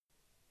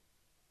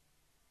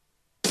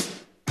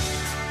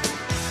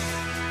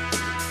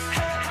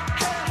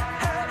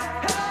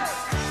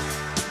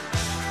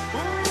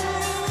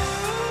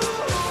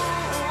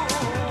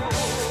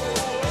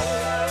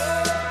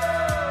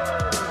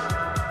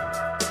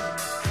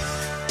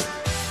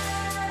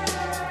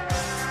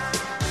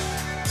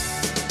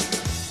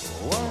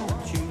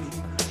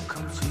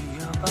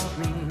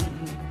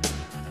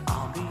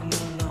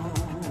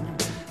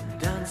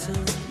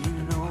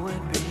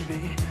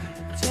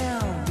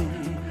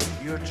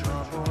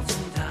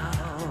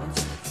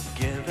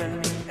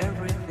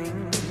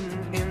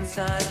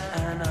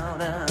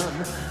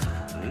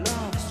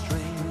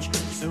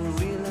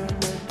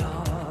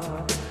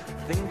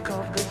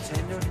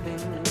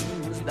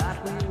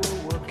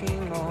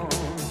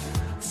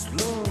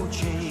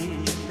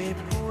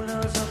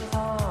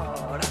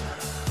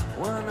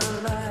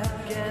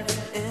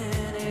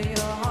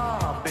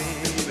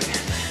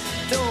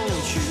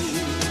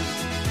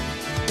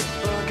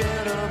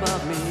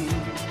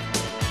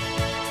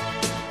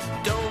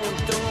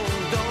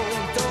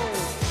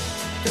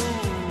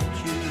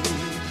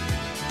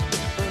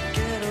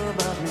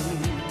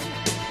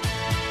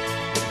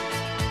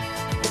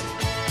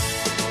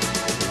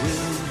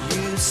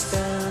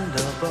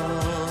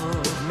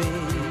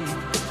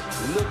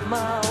look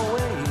my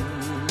way,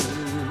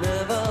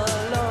 never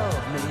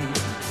love me.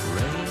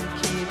 Rain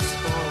keeps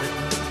falling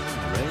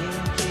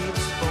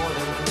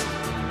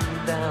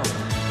down,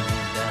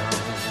 down,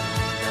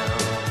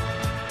 down.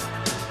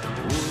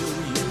 Will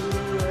you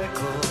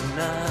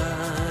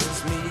recognize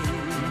me?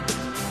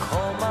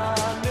 Call my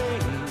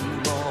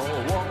name or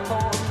walk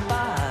on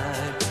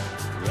by.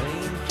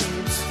 Rain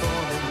keeps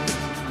falling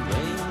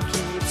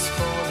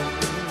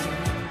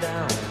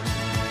down,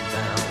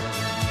 down,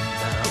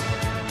 down,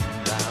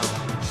 down.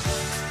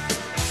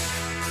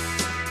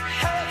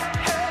 Hey,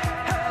 hey,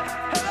 hey,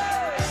 hey.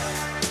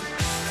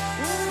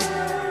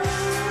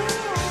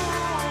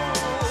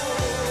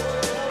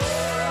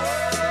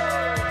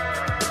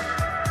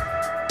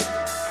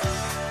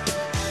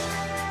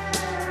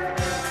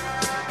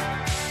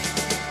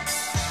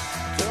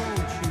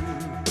 Don't you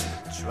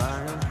try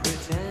and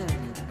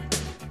pretend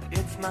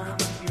it's my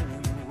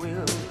feeling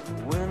will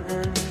win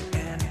in the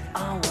end. I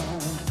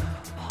won't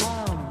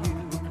harm you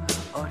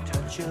or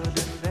touch your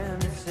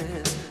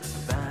defenses,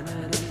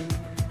 vanity,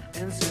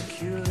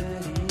 insecurity.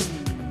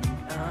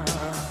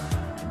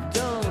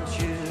 Don't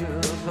you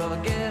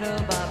forget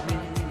about me.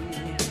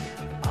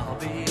 I'll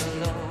be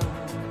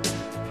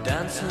alone,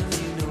 dancing,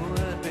 you know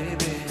it,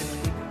 baby.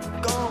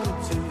 Going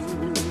to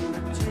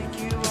take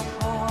you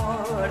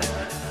apart.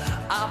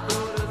 I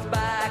put us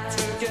back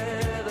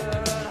together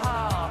at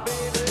heart,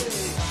 baby.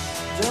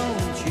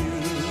 Don't you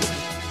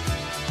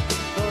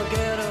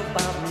forget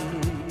about me.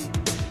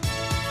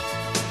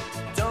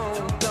 Don't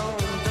you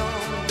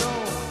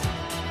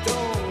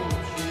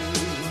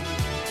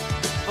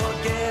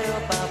forget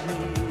about me.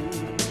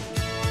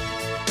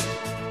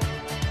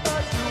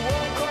 As you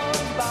walk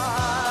on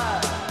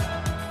by,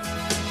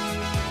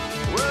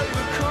 will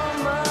you call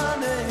my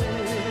name?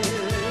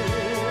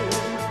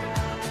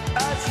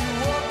 As you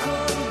walk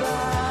on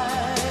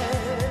by,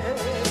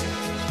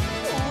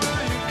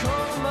 will you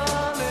call my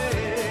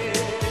name?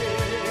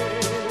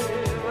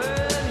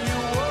 When you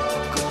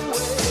walk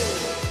away,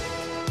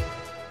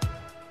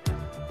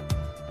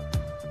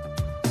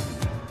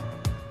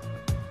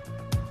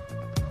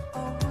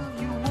 or will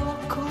you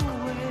walk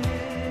away?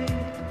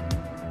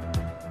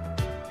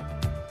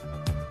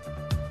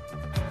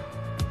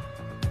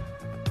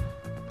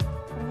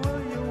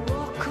 Will you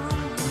walk on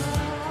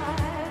by?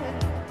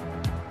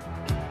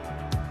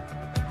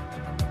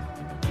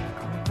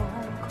 Come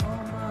on,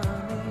 call my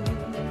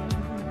name.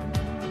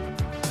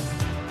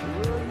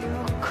 Will you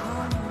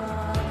call my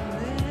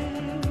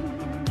name?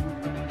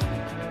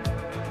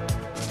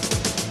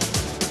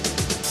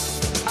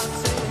 I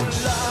say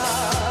la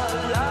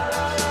la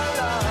la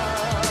la la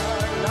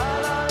la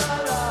la la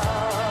la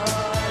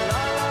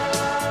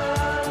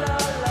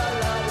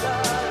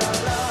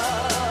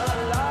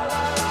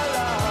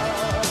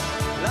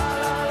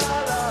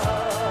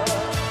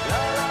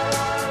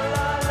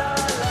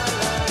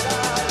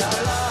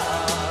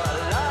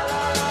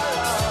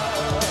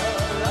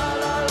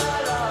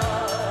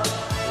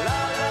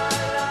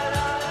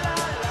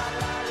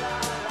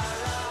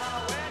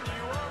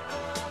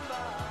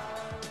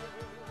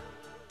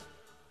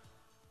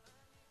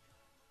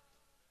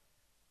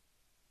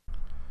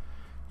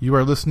You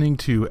are listening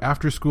to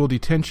After School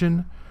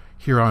Detention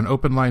here on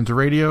Open Lines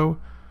Radio.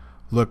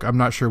 Look, I'm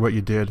not sure what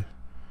you did.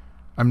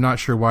 I'm not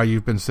sure why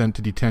you've been sent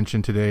to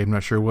detention today. I'm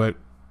not sure what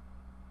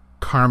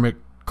karmic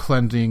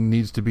cleansing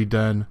needs to be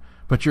done.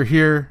 But you're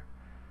here.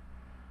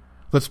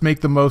 Let's make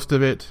the most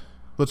of it.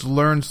 Let's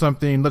learn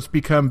something. Let's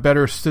become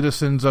better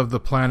citizens of the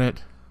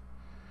planet.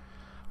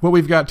 What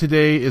we've got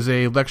today is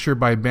a lecture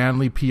by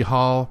Manly P.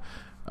 Hall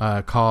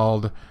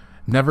called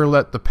Never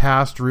Let the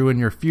Past Ruin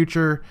Your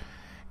Future.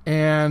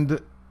 And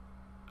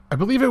I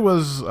believe it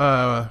was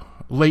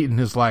late in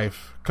his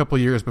life, a couple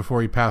years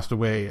before he passed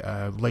away,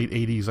 late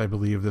 80s, I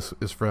believe. This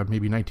is from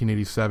maybe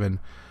 1987.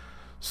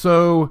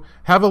 So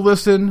have a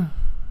listen.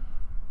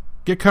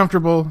 Get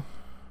comfortable.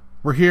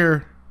 We're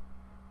here.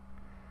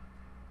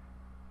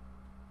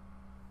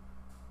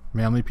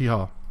 Manly P.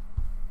 Hall.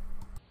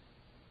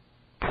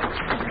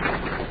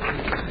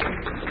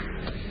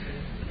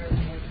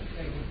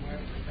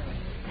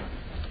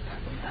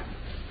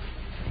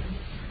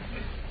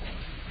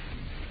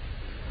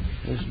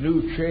 This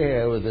new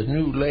chair with the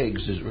new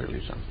legs is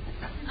really something.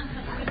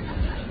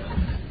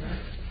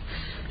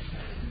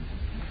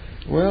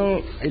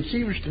 Well, it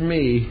seems to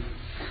me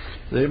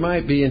that it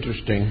might be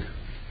interesting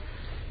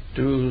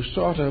to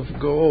sort of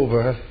go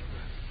over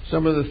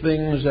some of the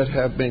things that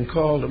have been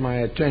called to my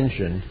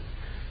attention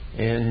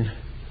in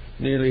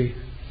nearly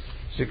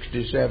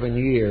 67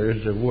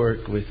 years of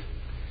work with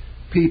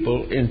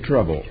people in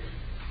trouble.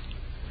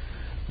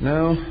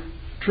 Now,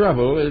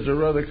 trouble is a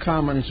rather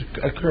common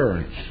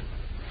occurrence.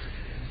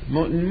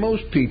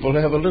 Most people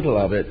have a little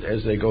of it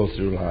as they go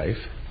through life.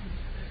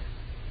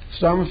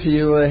 Some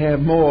feel they have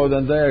more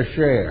than their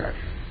share.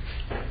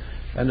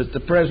 And at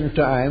the present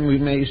time, we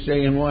may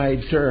say in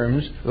wide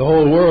terms, the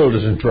whole world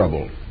is in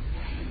trouble.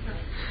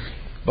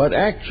 But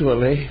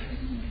actually,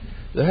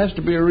 there has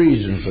to be a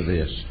reason for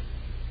this.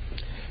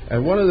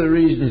 And one of the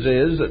reasons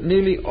is that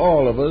nearly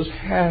all of us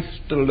have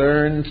to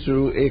learn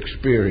through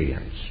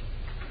experience.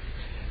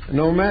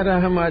 No matter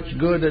how much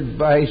good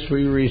advice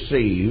we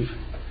receive,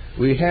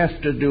 we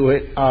have to do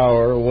it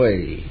our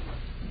way.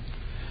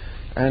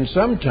 And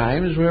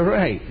sometimes we're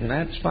right, and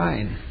that's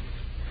fine.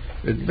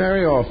 But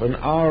very often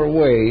our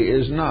way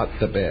is not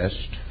the best.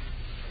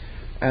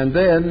 And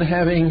then,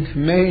 having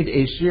made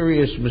a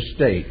serious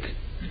mistake,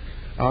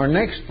 our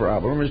next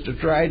problem is to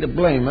try to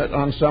blame it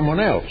on someone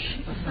else.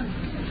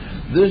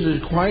 This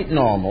is quite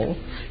normal,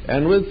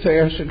 and with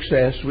fair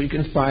success we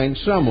can find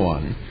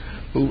someone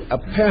who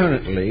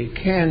apparently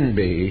can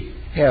be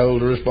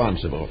held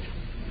responsible.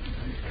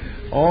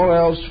 All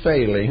else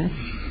failing,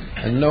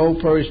 and no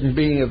person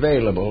being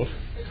available,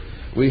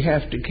 we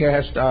have to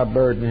cast our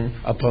burden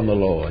upon the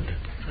Lord.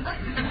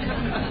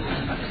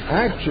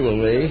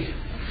 Actually,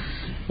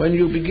 when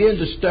you begin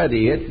to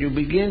study it, you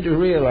begin to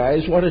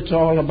realize what it's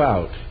all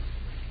about.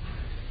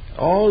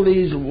 All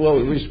these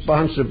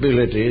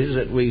responsibilities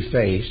that we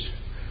face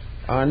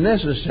are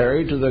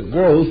necessary to the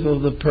growth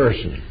of the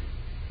person.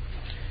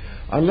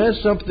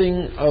 Unless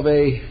something of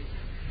a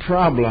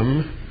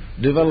problem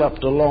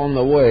developed along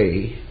the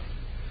way,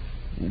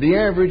 the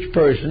average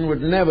person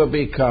would never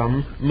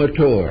become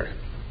mature.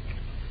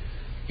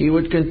 He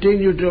would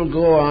continue to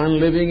go on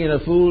living in a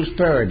fool's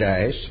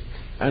paradise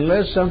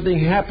unless something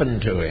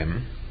happened to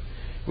him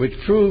which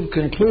proved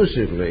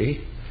conclusively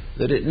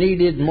that it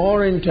needed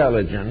more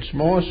intelligence,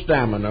 more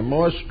stamina,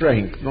 more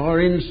strength,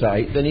 more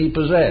insight than he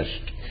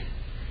possessed.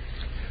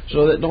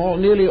 So that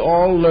nearly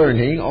all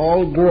learning,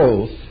 all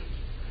growth,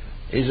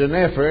 is an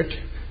effort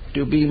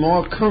to be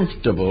more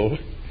comfortable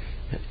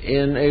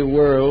in a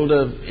world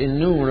of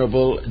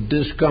innumerable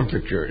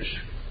discomfortures.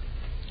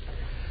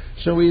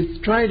 So we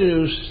try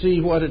to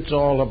see what it's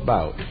all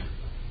about.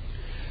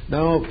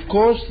 Now, of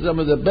course, some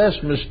of the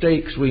best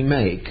mistakes we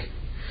make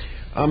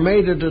are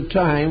made at a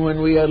time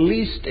when we are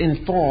least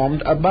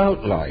informed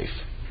about life,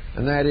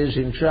 and that is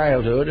in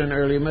childhood and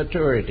early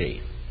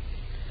maturity.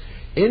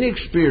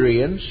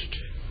 Inexperienced,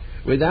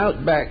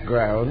 without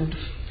background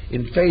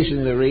in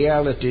facing the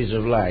realities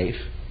of life,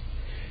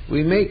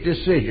 we make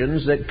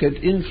decisions that could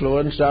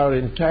influence our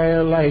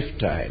entire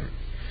lifetime,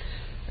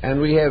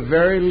 and we have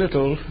very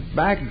little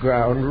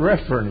background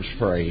reference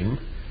frame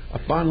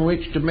upon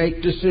which to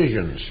make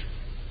decisions.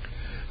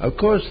 Of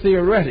course,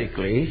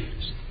 theoretically,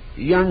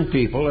 young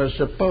people are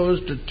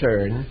supposed to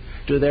turn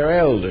to their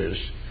elders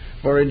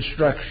for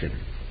instruction.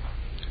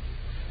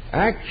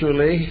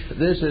 Actually,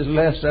 this is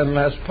less and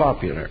less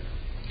popular.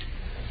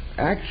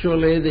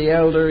 Actually, the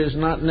elder is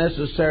not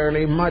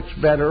necessarily much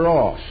better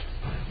off,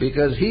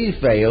 because he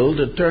failed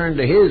to turn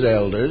to his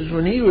elders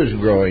when he was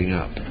growing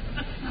up.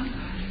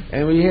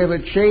 And we have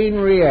a chain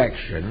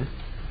reaction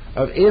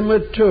of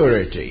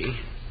immaturity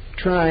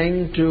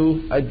trying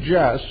to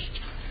adjust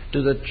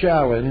to the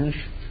challenge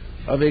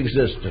of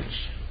existence.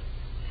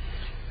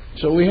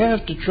 So we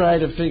have to try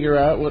to figure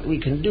out what we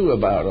can do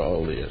about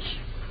all this.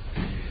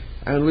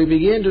 And we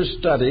begin to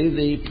study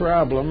the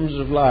problems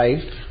of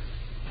life,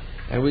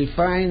 and we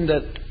find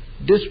that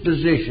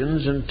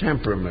dispositions and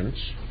temperaments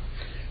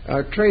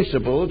are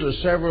traceable to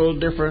several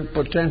different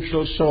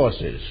potential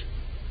sources.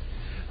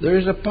 There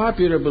is a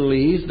popular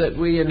belief that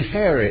we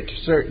inherit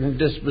certain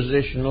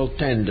dispositional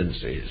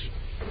tendencies.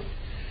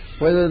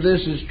 Whether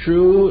this is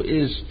true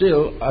is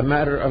still a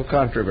matter of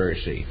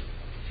controversy.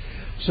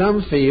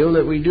 Some feel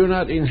that we do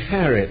not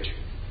inherit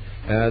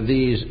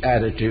these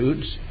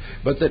attitudes,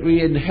 but that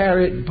we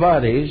inherit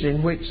bodies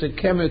in which the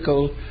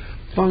chemical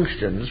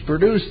functions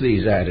produce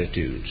these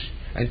attitudes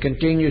and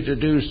continue to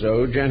do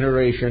so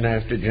generation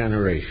after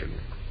generation.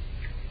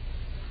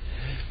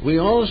 We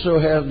also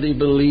have the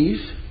belief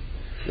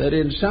that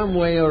in some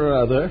way or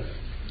other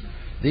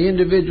the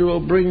individual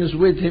brings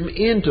with him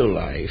into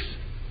life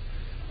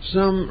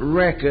some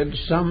record,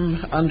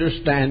 some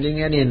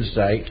understanding and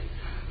insight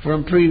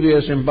from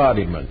previous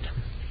embodiment.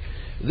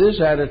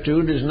 This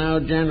attitude is now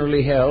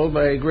generally held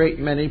by a great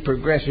many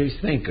progressive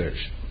thinkers.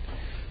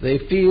 They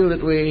feel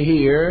that we're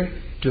here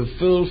to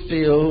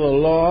fulfill the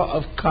law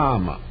of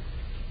karma.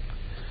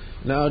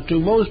 Now, to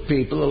most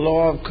people, the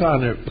law of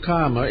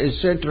karma is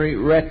simply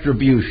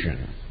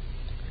retribution.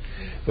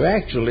 But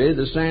actually,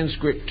 the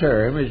Sanskrit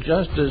term is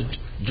just as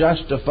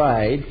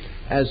justified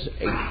as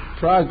a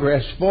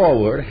progress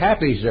forward,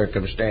 happy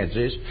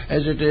circumstances,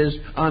 as it is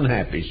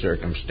unhappy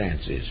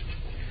circumstances.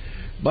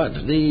 But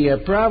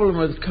the problem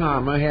with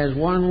karma has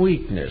one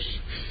weakness,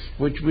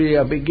 which we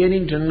are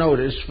beginning to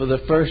notice for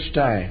the first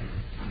time.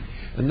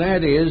 And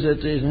that is,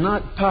 it is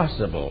not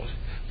possible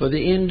for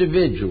the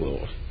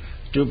individual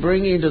to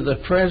bring into the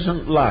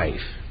present life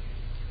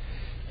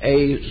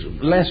a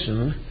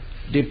lesson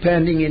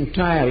depending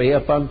entirely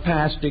upon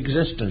past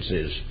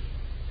existences.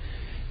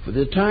 For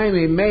the time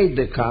he made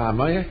the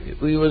karma,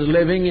 he was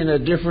living in a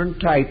different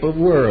type of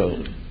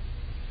world.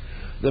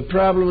 The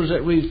problems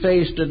that we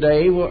face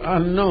today were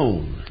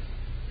unknown.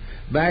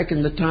 Back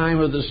in the time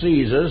of the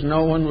Caesars,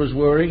 no one was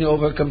worrying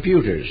over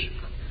computers.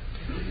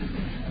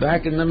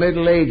 Back in the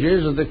Middle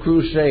Ages of the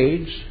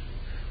Crusades,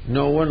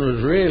 no one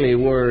was really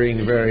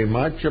worrying very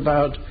much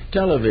about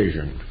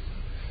television.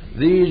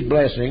 These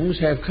blessings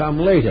have come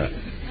later.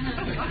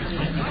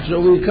 So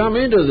we come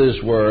into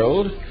this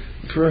world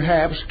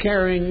perhaps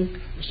carrying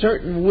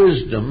certain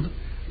wisdom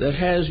that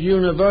has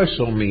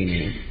universal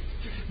meaning,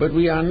 but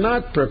we are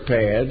not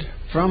prepared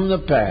from the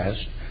past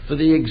for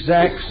the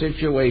exact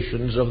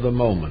situations of the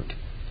moment.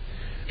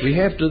 We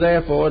have to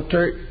therefore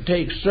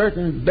take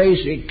certain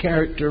basic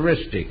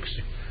characteristics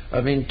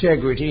of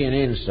integrity and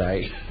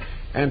insight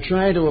and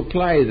try to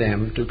apply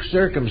them to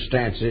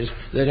circumstances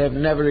that have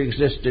never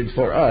existed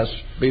for us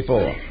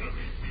before.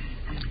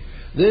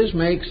 This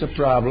makes a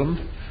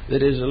problem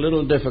that is a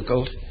little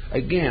difficult,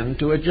 again,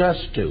 to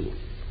adjust to.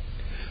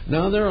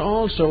 Now, there are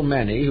also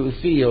many who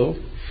feel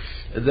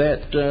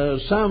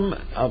that some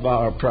of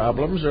our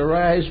problems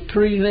arise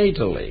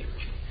prenatally,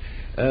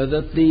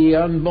 that the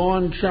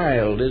unborn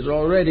child is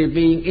already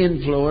being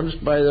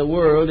influenced by the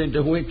world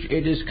into which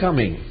it is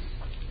coming.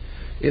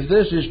 If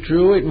this is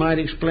true, it might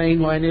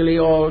explain why nearly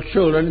all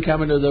children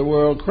come into the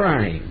world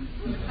crying.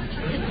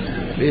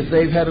 If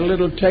they've had a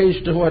little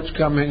taste of what's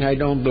coming, I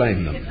don't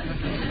blame them.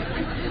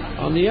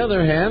 On the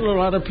other hand, a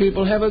lot of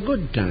people have a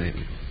good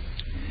time.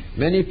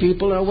 Many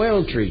people are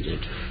well treated.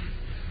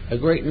 A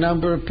great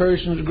number of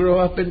persons grow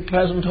up in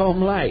pleasant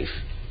home life.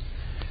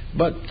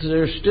 But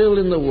there's still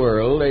in the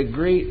world a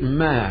great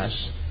mass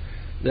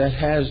that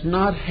has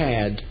not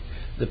had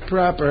the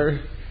proper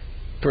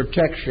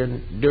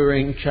protection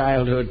during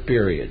childhood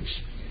periods.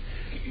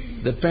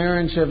 The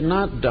parents have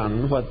not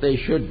done what they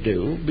should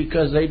do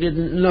because they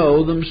didn't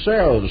know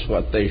themselves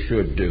what they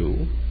should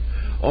do.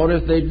 Or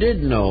if they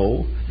did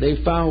know,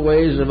 they found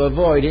ways of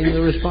avoiding the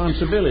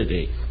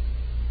responsibility.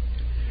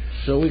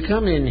 So we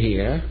come in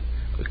here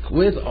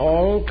with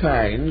all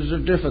kinds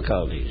of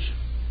difficulties.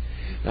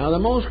 Now, the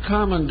most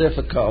common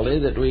difficulty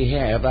that we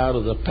have out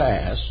of the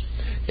past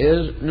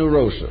is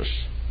neurosis.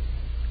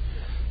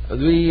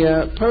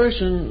 The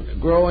person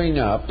growing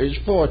up is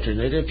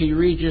fortunate if he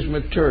reaches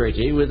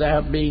maturity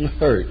without being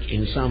hurt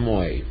in some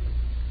way.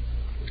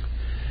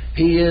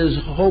 He is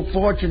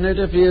fortunate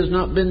if he has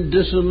not been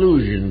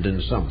disillusioned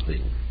in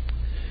something.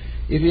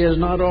 If he has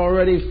not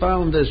already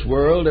found this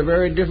world a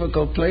very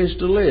difficult place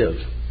to live.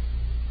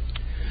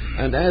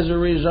 And as a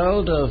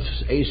result of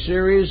a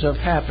series of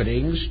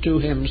happenings to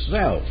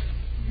himself,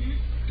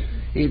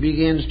 he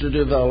begins to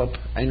develop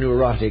a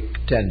neurotic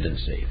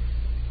tendency.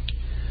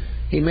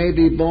 He may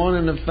be born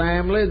in a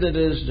family that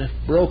is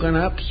broken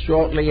up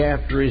shortly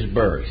after his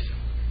birth.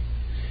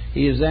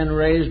 He is then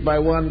raised by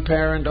one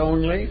parent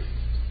only.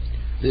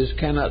 This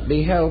cannot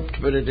be helped,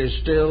 but it is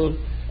still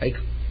a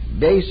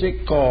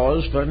basic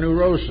cause for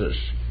neurosis.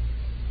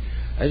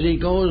 As he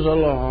goes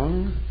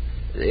along,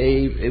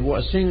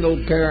 a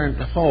single-parent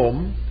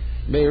home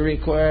may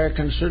require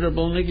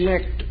considerable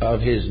neglect of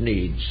his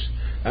needs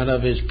and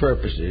of his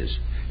purposes,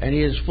 and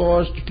he is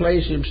forced to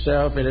place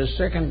himself in a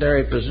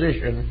secondary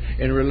position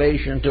in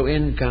relation to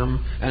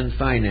income and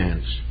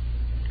finance.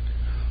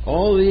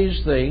 All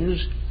these things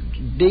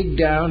dig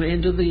down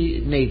into the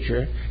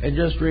nature and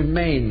just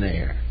remain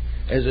there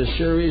as a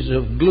series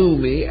of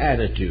gloomy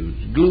attitudes,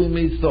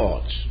 gloomy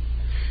thoughts.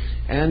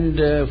 And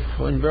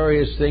when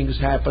various things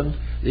happen,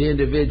 the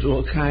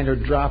individual kind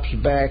of drops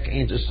back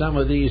into some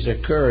of these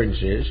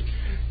occurrences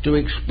to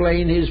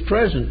explain his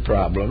present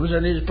problems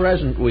and his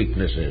present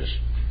weaknesses.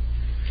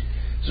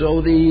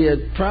 So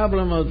the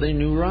problem of the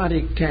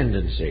neurotic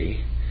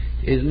tendency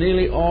is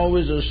nearly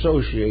always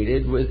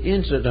associated with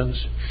incidents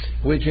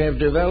which have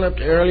developed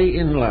early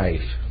in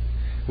life,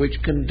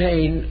 which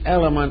contain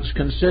elements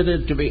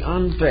considered to be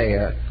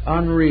unfair,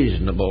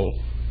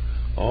 unreasonable,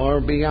 or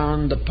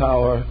beyond the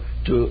power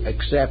to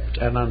accept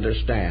and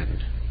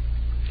understand.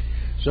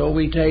 So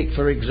we take,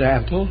 for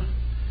example,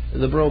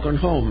 the broken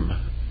home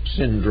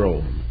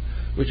syndrome,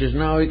 which is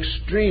now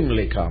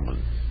extremely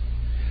common.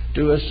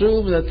 To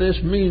assume that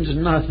this means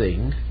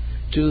nothing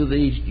to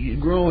the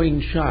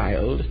growing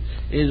child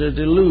is a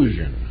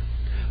delusion.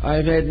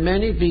 I've had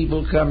many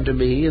people come to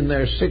me in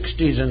their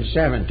 60s and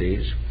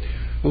 70s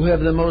who have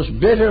the most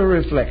bitter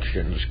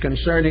reflections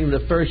concerning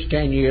the first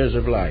 10 years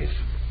of life.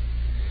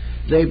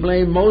 They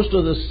blame most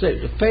of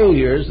the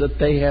failures that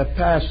they have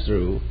passed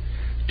through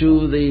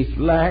to the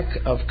lack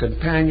of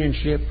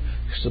companionship,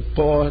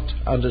 support,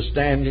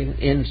 understanding,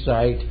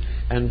 insight,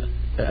 and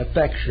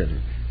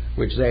affection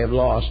which they have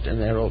lost in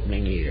their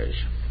opening years.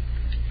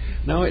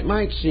 Now, it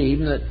might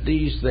seem that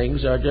these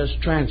things are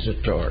just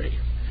transitory,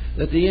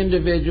 that the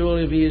individual,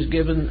 if he is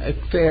given a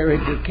fair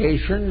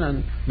education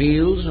and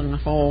meals and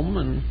home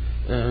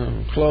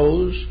and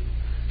clothes,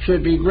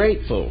 should be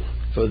grateful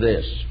for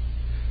this.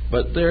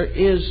 But there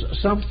is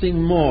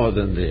something more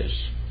than this.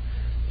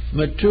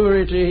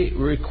 Maturity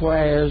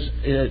requires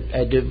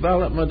a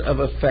development of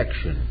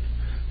affection,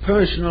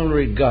 personal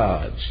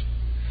regards.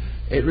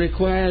 It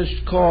requires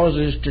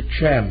causes to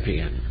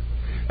champion,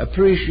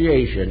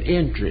 appreciation,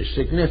 interest,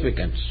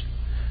 significance,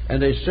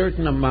 and a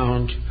certain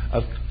amount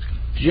of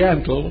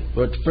gentle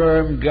but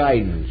firm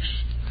guidance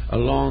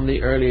along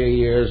the earlier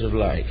years of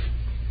life.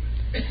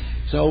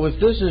 So if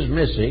this is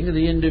missing,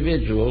 the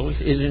individual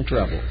is in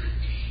trouble.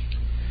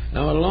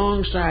 Now,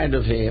 alongside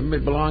of him,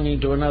 belonging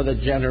to another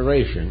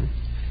generation,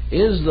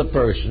 is the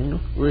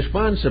person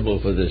responsible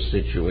for this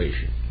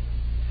situation.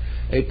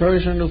 A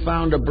person who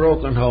found a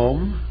broken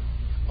home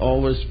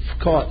or was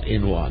caught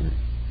in one,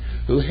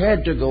 who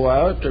had to go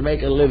out to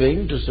make a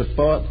living to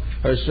support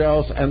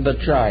herself and the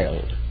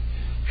child.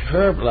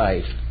 Her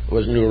life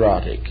was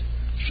neurotic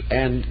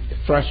and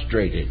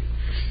frustrated,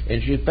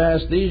 and she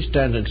passed these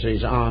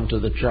tendencies on to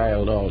the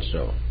child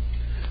also.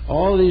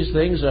 All these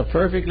things are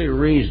perfectly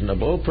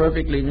reasonable,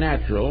 perfectly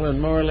natural,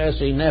 and more or less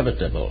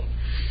inevitable,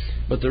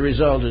 but the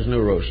result is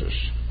neurosis.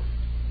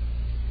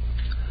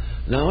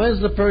 Now, as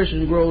the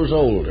person grows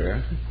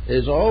older, it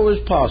is always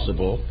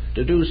possible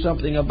to do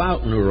something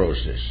about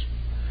neurosis.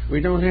 We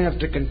don't have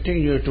to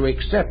continue to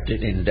accept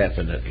it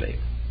indefinitely.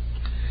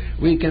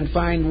 We can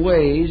find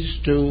ways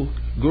to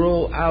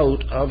grow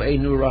out of a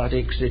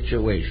neurotic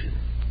situation.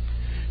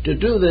 To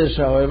do this,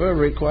 however,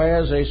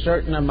 requires a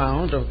certain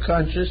amount of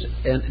conscious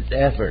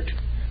effort.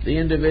 The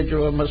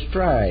individual must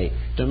try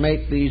to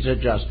make these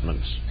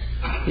adjustments.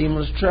 He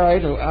must try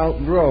to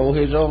outgrow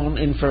his own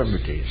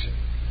infirmities.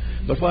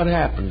 But what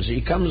happens?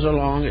 He comes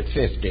along at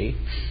 50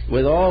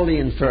 with all the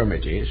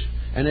infirmities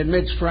and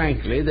admits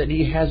frankly that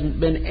he hasn't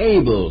been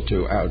able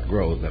to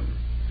outgrow them.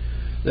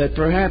 That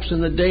perhaps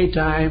in the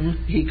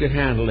daytime he could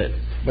handle it,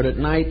 but at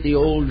night the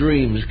old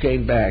dreams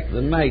came back,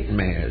 the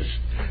nightmares,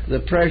 the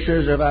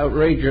pressures of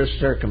outrageous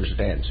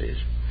circumstances.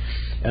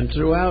 And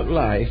throughout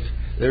life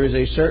there is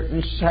a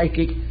certain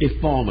psychic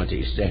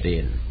deformity set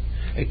in,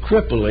 a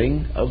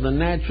crippling of the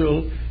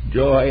natural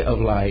joy of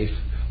life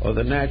or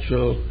the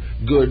natural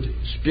good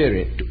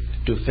spirit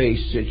to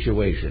face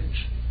situations.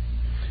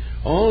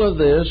 All of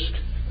this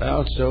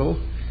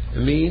also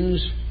means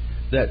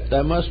that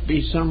there must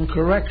be some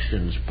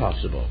corrections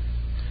possible.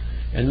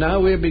 And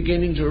now we're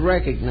beginning to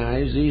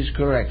recognize these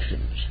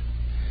corrections.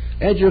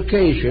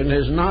 Education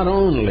is not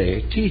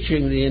only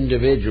teaching the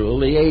individual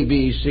the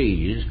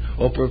ABCs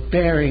or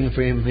preparing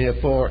him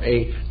for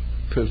a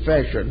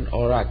profession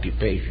or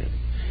occupation.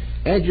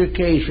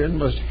 Education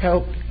must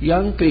help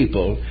young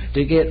people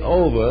to get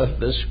over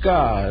the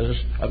scars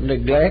of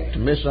neglect,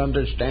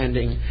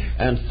 misunderstanding,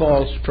 and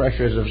false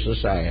pressures of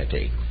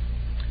society.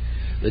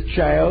 The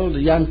child,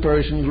 the young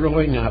person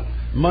growing up,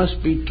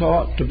 must be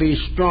taught to be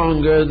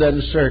stronger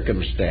than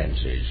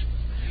circumstances,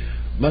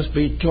 must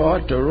be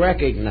taught to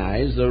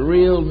recognize the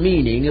real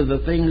meaning of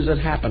the things that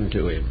happen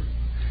to him.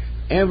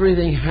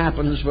 Everything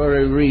happens for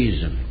a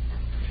reason.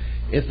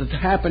 If the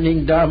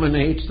happening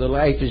dominates, the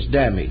life is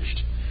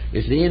damaged.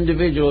 If the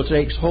individual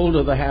takes hold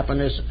of the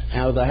happiness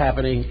of the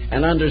happening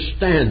and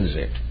understands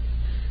it,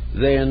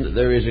 then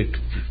there is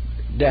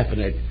a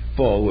definite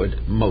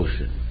forward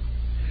motion.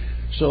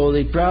 So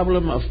the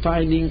problem of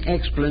finding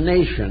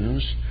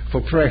explanations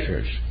for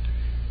pressures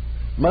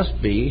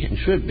must be and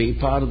should be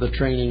part of the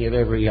training of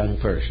every young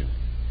person.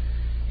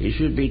 He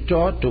should be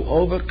taught to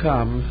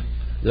overcome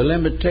the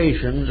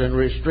limitations and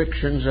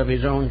restrictions of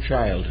his own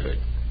childhood.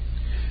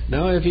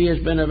 Now, if he has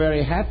been a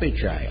very happy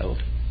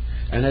child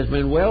and has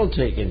been well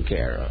taken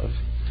care of,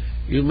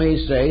 you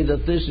may say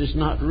that this is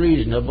not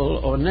reasonable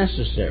or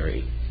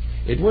necessary.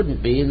 It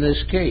wouldn't be in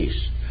this case.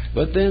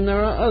 But then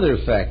there are other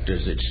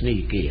factors that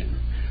sneak in.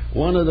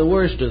 One of the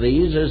worst of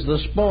these is the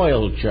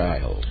spoiled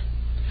child.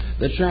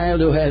 The child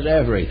who has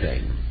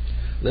everything.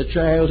 The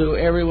child who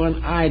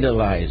everyone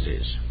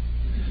idolizes.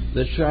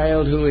 The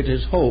child who it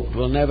is hoped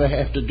will never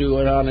have to do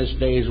an honest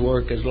day's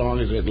work as long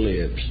as it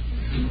lives.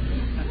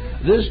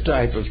 This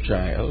type of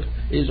child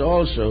is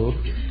also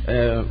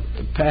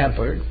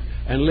pampered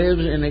and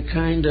lives in a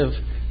kind of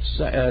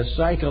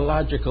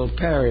psychological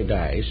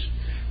paradise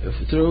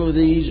through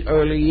these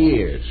early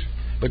years.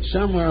 But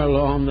somewhere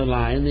along the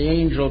line, the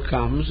angel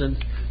comes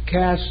and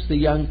casts the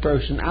young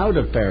person out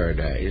of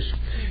paradise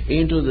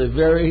into the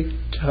very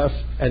tough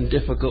and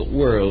difficult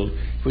world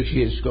which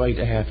he is going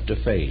to have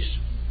to face.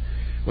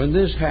 When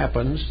this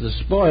happens, the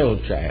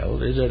spoiled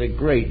child is at a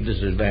great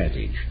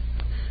disadvantage.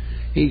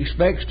 He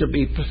expects to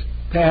be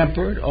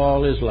pampered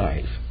all his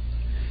life.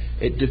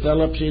 It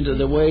develops into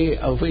the way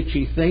of which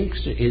he thinks,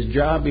 his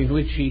job in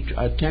which he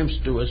attempts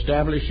to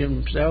establish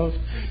himself,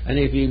 and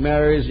if he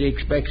marries, he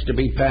expects to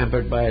be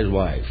pampered by his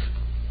wife.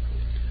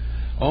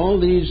 All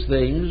these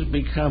things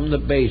become the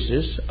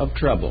basis of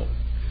trouble.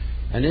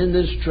 And in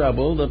this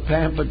trouble, the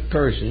pampered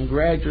person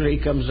gradually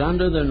comes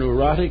under the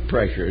neurotic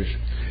pressures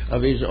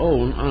of his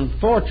own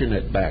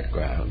unfortunate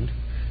background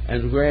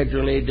and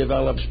gradually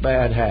develops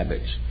bad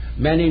habits.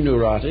 Many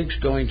neurotics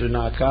going to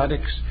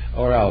narcotics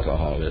or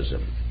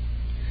alcoholism.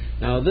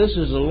 Now, this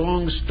is a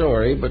long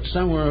story, but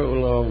somewhere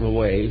along the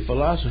way,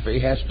 philosophy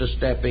has to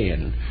step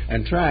in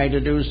and try to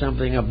do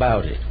something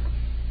about it.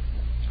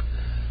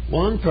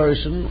 One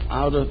person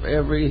out of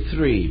every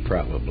three,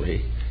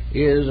 probably,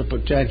 is a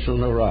potential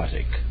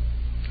neurotic.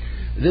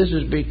 This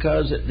is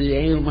because the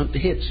ailment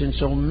hits in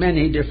so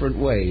many different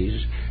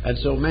ways at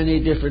so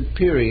many different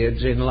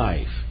periods in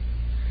life.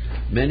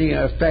 Many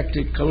are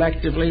affected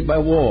collectively by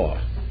war,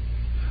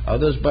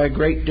 others by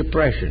Great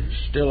Depressions,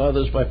 still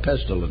others by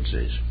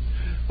pestilences.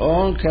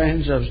 All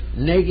kinds of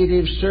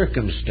negative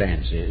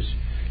circumstances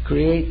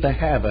create the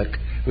havoc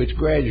which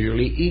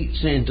gradually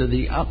eats into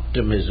the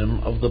optimism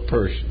of the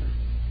person.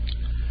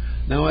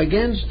 Now,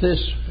 against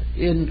this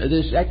in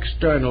this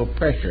external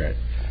pressure,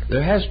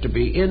 there has to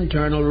be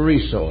internal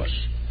resource.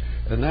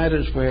 And that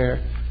is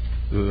where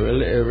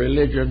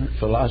religion,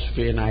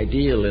 philosophy, and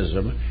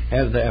idealism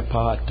have their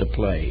part to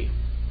play.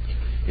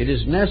 It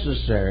is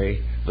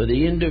necessary for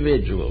the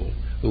individual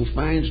who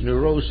finds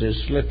neurosis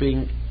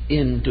slipping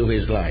into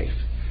his life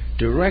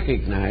to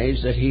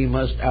recognize that he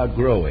must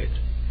outgrow it.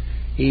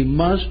 He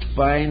must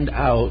find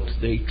out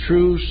the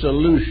true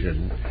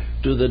solution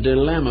to the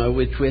dilemma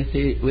with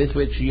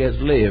which he has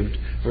lived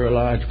for a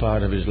large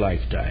part of his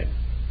lifetime.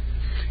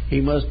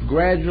 He must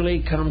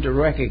gradually come to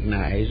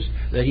recognize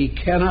that he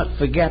cannot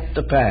forget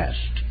the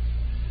past,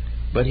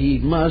 but he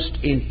must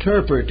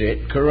interpret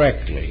it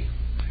correctly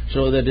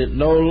so that it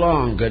no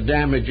longer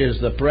damages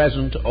the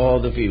present or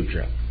the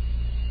future.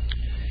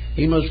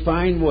 He must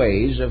find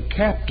ways of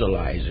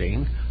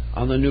capitalizing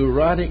on the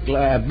neurotic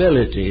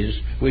liabilities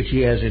which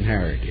he has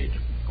inherited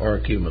or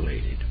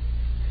accumulated.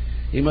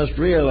 He must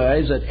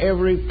realize that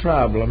every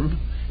problem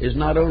is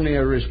not only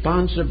a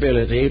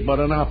responsibility but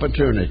an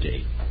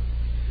opportunity.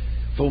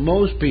 For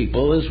most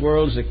people, this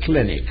world's a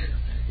clinic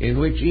in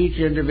which each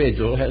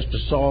individual has to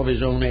solve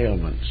his own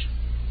ailments.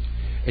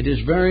 It is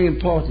very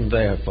important,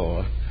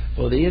 therefore,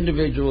 for the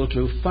individual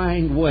to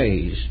find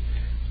ways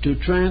to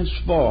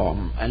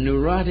transform a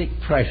neurotic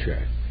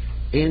pressure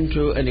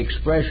into an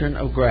expression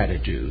of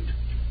gratitude,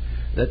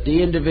 that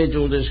the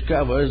individual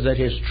discovers that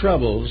his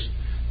troubles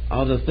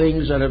are the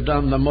things that have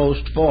done the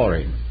most for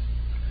him,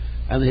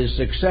 and his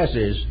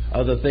successes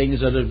are the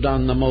things that have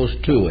done the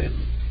most to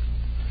him.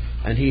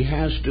 And he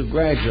has to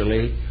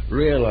gradually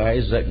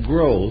realize that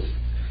growth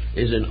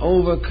is an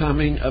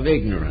overcoming of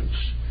ignorance,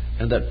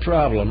 and that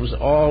problems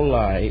all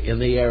lie in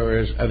the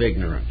areas of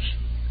ignorance.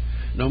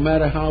 No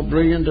matter how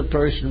brilliant a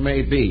person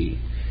may be,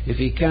 if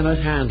he cannot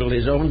handle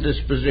his own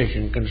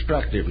disposition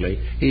constructively,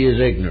 he is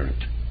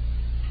ignorant.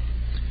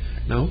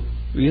 Now,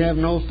 we have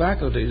no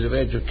faculties of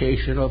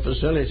education or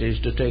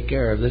facilities to take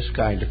care of this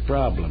kind of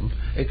problem,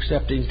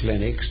 except in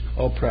clinics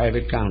or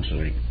private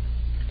counseling.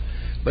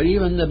 But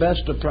even the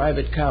best of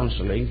private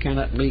counseling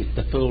cannot meet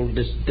the full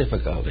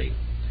difficulty.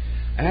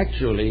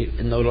 Actually,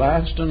 in the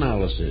last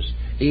analysis,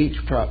 each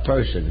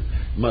person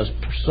must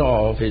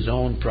solve his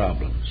own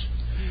problems.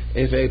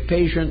 If a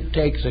patient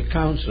takes a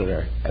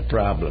counselor a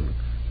problem,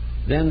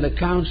 then the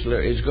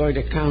counselor is going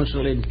to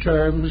counsel in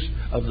terms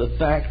of the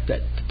fact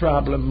that the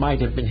problem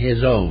might have been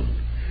his own.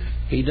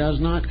 He does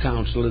not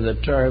counsel in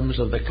the terms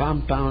of the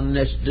compound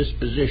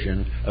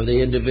disposition of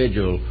the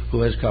individual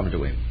who has come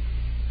to him.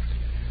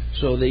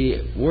 So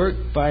the work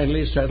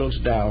finally settles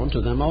down to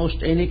the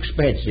most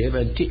inexpensive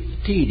and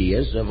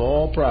tedious of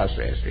all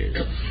processes,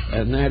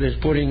 and that is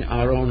putting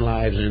our own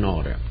lives in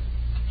order.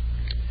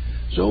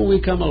 So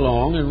we come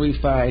along and we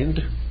find,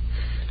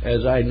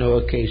 as I know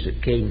a case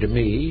that came to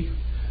me,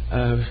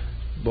 a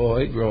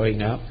boy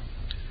growing up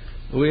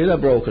with a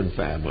broken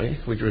family,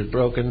 which was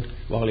broken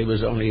while he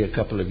was only a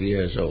couple of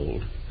years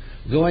old,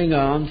 going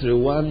on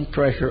through one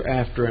pressure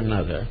after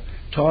another,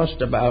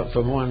 tossed about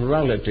from one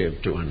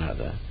relative to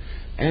another,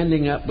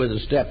 ending up with a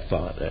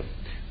stepfather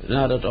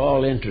not at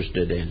all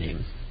interested in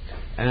him,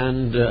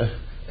 and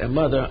a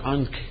mother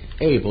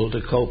unable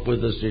to cope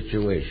with the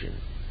situation.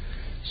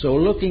 So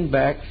looking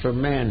back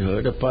from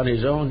manhood upon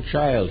his own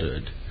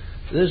childhood,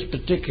 this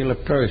particular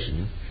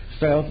person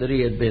felt that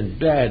he had been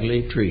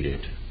badly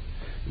treated,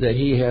 that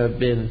he had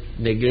been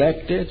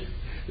neglected,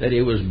 that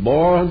he was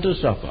born to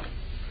suffer,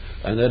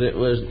 and that it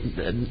was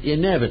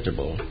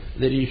inevitable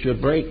that he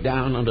should break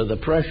down under the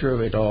pressure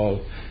of it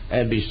all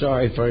and be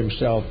sorry for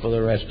himself for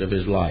the rest of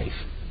his life.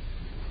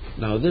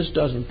 Now, this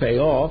doesn't pay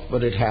off,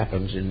 but it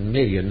happens in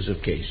millions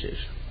of cases.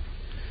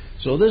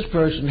 So this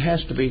person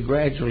has to be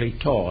gradually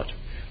taught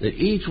that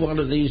each one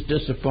of these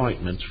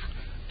disappointments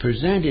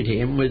presented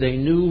him with a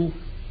new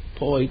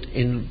point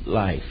in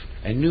life,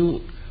 a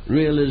new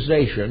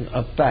realization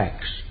of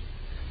facts.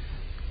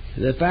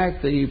 The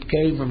fact that he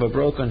came from a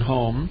broken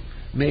home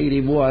made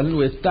him one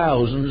with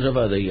thousands of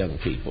other young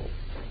people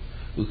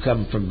who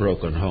come from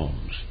broken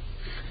homes.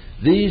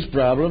 These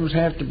problems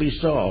have to be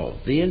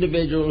solved. The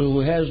individual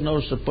who has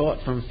no support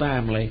from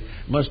family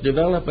must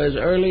develop as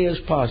early as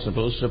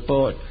possible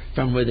support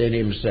from within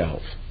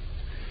himself.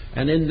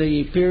 And in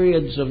the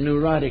periods of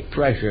neurotic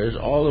pressures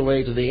all the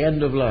way to the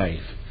end of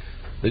life,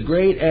 the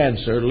great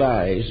answer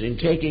lies in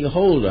taking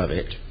hold of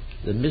it,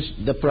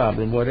 the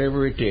problem,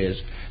 whatever it is,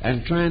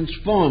 and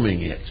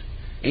transforming it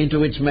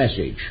into its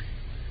message,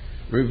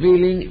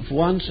 revealing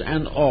once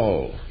and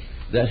all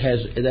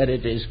that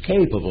it is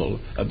capable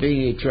of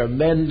being a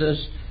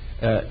tremendous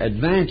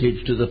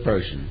advantage to the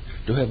person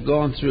to have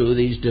gone through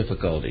these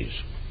difficulties.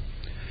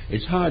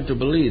 It's hard to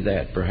believe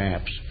that,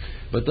 perhaps,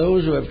 but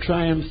those who have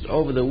triumphed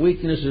over the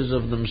weaknesses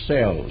of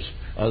themselves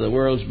are the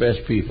world's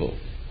best people.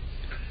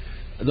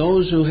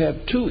 Those who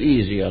have too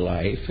easy a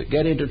life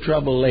get into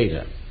trouble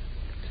later.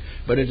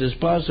 But it is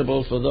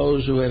possible for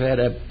those who have had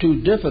a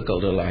too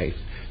difficult a life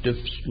to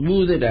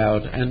smooth it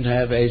out and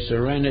have a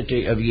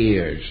serenity of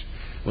years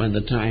when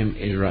the time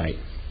is right.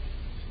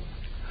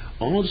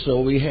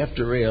 Also, we have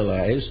to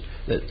realize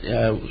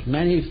that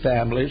many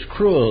families,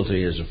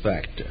 cruelty is a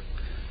factor.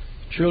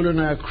 Children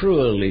are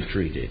cruelly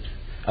treated.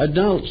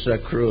 Adults are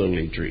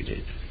cruelly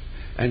treated.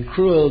 And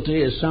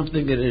cruelty is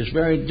something that is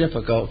very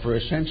difficult for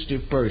a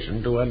sensitive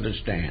person to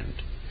understand.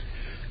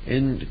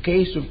 In the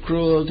case of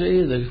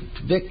cruelty, the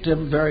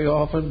victim very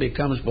often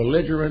becomes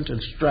belligerent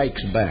and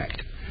strikes back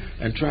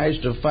and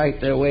tries to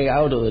fight their way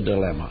out of the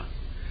dilemma.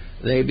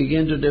 They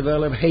begin to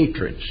develop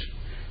hatreds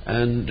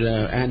and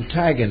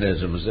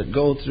antagonisms that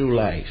go through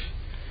life.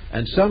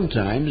 And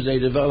sometimes they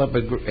develop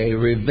a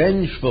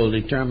revengeful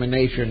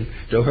determination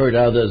to hurt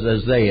others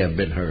as they have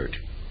been hurt.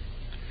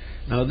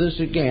 Now this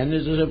again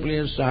is simply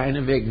a sign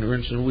of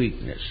ignorance and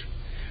weakness.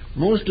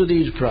 Most of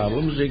these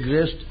problems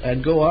exist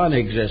and go on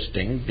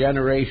existing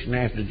generation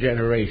after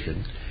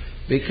generation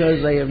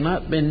because they have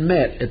not been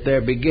met at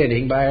their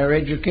beginning by our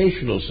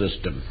educational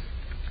system.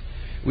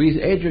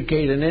 We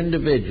educate an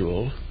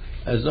individual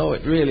as though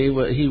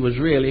he was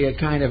really a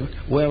kind of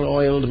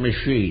well-oiled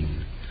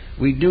machine.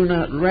 We do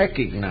not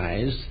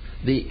recognize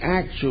the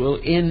actual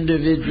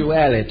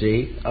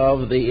individuality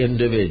of the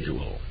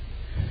individual.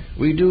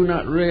 We do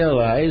not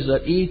realize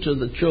that each of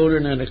the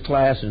children in a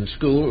class in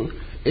school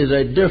is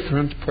a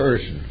different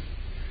person,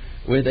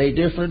 with a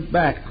different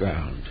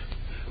background,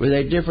 with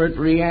a different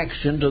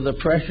reaction to the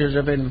pressures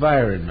of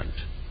environment,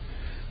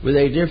 with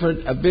a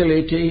different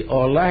ability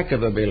or lack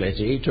of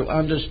ability to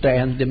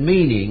understand the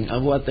meaning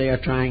of what they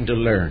are trying to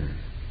learn.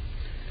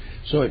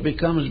 So it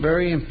becomes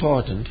very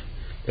important,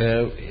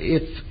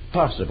 if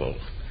possible,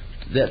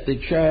 that the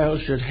child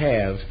should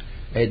have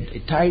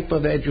a type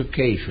of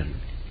education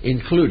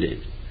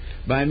included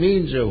by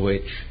means of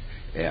which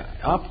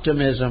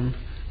optimism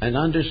and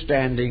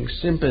understanding,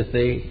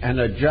 sympathy and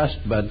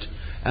adjustment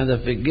and the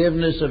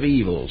forgiveness of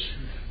evils,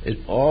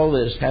 all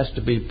this has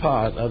to be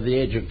part of the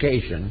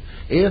education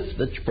if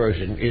the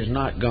person is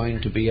not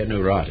going to be a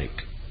neurotic.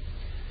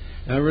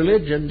 Now,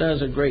 religion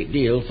does a great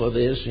deal for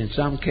this in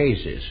some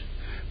cases.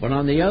 But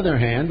on the other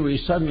hand,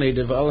 we suddenly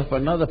develop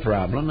another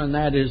problem, and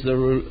that is the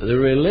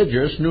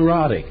religious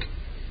neurotic,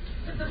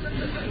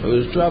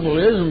 whose trouble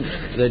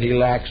isn't that he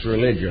lacks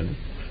religion,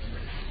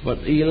 but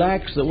he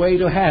lacks the way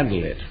to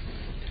handle it.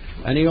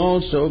 And he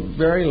also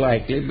very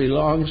likely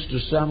belongs to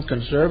some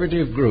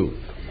conservative group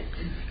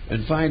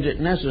and finds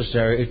it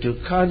necessary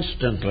to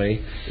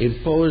constantly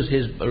impose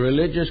his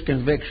religious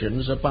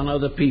convictions upon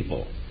other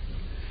people.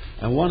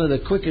 And one of the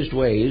quickest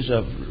ways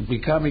of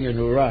becoming a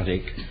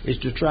neurotic is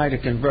to try to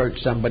convert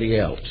somebody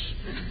else.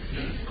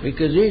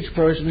 Because each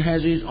person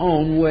has his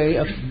own way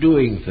of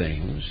doing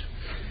things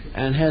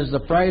and has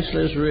the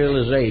priceless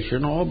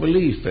realization, or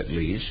belief at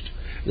least,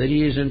 that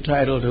he is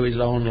entitled to his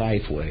own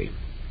life way.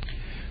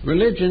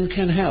 Religion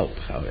can help,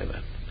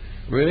 however.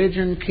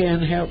 Religion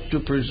can help to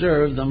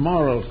preserve the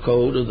moral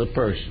code of the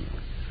person.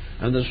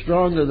 And the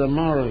stronger the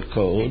moral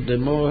code, the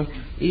more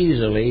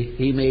easily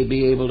he may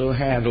be able to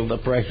handle the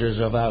pressures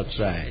of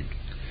outside.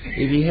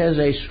 If he has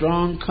a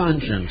strong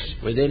conscience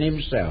within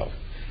himself,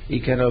 he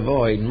can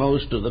avoid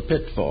most of the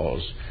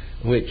pitfalls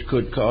which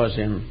could cause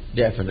him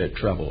definite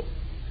trouble.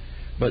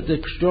 But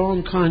the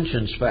strong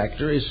conscience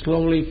factor is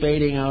slowly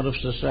fading out of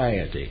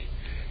society.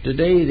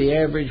 Today, the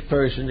average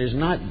person is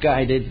not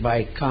guided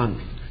by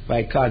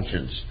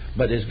conscience,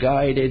 but is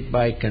guided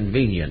by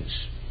convenience.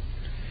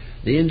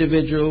 The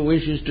individual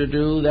wishes to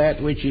do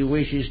that which he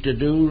wishes to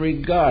do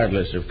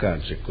regardless of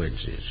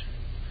consequences.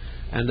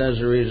 And as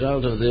a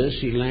result of this,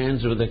 he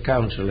lands with a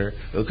counselor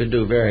who can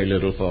do very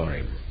little for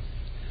him.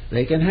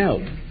 They can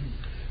help,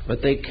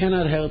 but they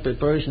cannot help a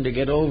person to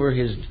get over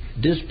his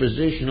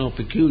dispositional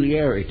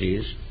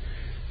peculiarities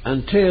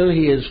until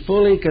he is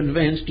fully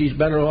convinced he's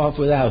better off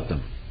without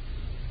them.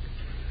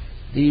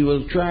 He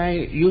will try,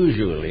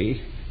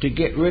 usually, to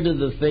get rid of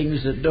the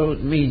things that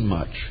don't mean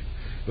much.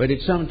 But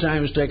it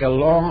sometimes takes a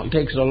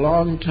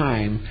long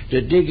time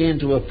to dig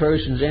into a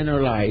person's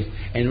inner life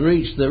and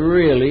reach the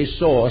really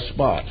sore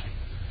spot.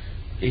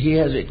 He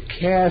has it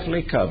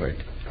carefully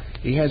covered.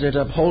 He has it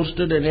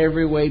upholstered in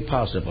every way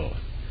possible.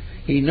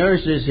 He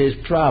nurses his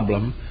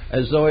problem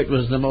as though it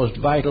was the most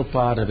vital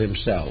part of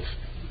himself.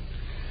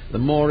 The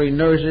more he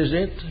nurses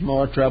it, the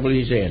more trouble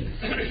he's in.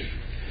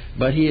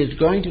 But he is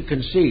going to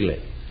conceal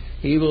it.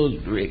 He will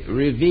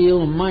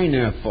reveal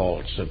minor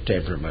faults of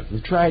temperament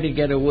and try to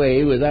get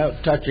away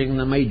without touching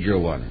the major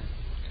one.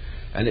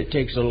 And it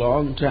takes a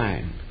long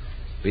time,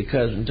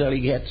 because until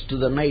he gets to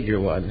the major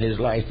one, his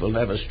life will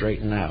never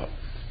straighten out.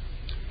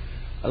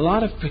 A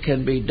lot of it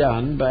can be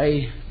done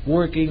by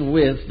working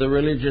with the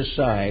religious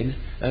side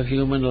of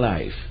human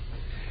life.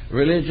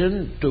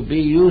 Religion, to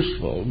be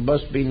useful,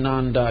 must be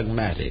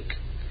non-dogmatic.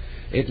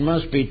 It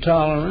must be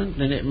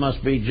tolerant and it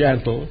must be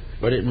gentle,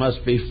 but it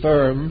must be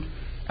firm,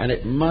 and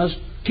it must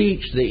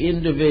teach the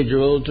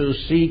individual to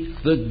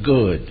seek the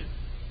good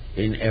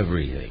in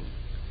everything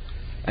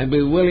and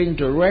be willing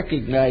to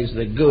recognize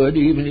the good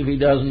even if he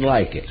doesn't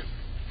like it.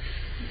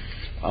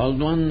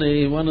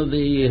 One of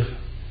the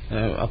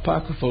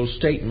apocryphal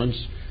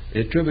statements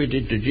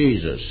attributed to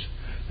Jesus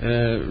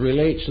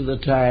relates to the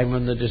time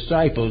when the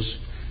disciples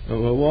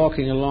were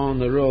walking along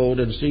the road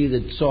and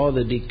saw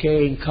the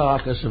decaying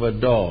carcass of a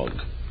dog.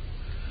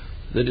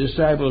 The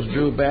disciples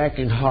drew back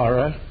in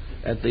horror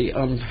at the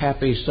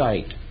unhappy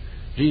sight.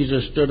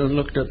 Jesus stood and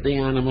looked at the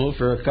animal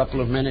for a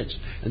couple of minutes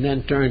and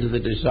then turned to the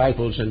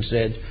disciples and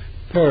said,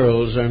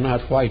 "Pearls are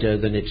not whiter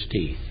than its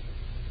teeth."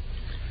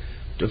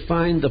 To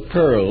find the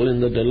pearl in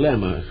the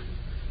dilemma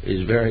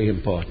is very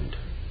important.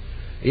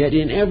 Yet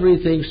in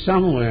everything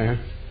somewhere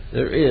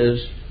there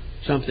is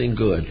something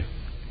good,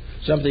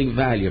 something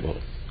valuable,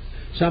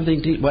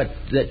 something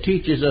that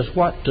teaches us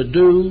what to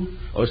do,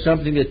 or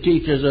something that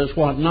teaches us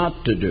what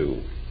not to do.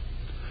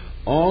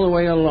 All the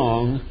way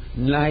along,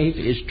 life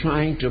is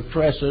trying to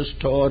press us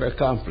toward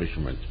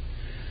accomplishment.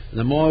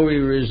 The more we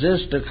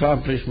resist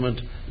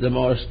accomplishment, the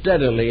more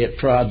steadily it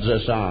prods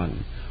us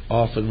on,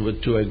 often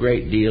to a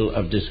great deal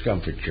of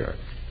discomfiture.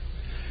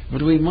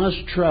 But we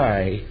must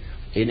try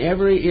in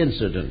every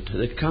incident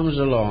that comes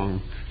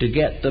along to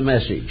get the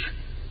message,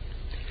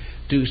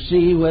 to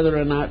see whether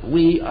or not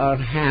we are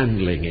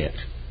handling it.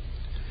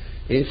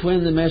 If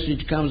when the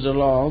message comes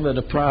along that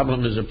a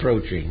problem is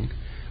approaching,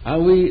 are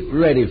we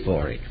ready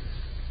for it?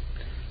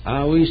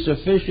 Are we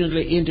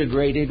sufficiently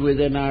integrated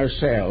within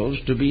ourselves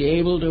to be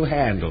able to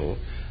handle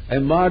a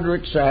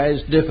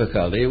moderate-sized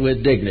difficulty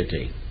with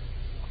dignity?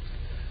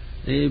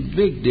 The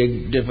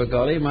big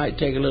difficulty might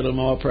take a little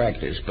more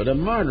practice, but a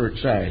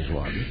moderate-sized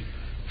one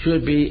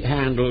should be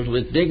handled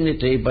with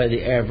dignity by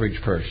the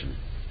average person.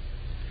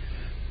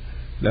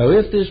 Now,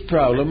 if this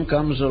problem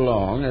comes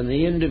along and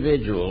the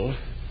individual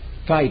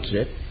fights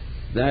it,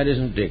 that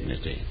isn't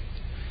dignity.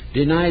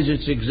 Denies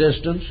its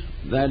existence,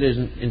 that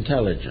isn't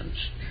intelligence.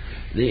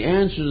 The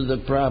answer to the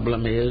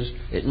problem is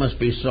it must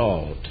be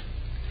solved.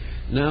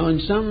 Now, in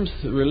some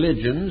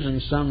religions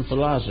and some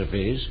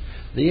philosophies,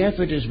 the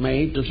effort is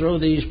made to throw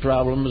these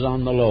problems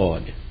on the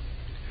Lord.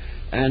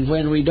 And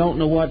when we don't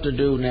know what to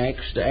do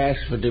next, to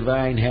ask for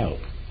divine help.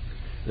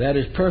 That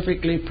is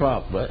perfectly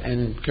proper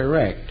and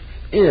correct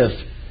if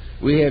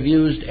we have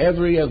used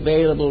every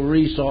available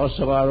resource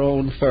of our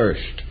own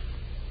first.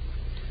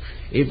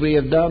 If we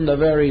have done the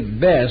very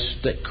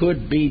best that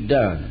could be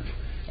done,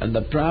 and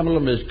the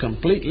problem is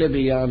completely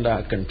beyond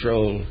our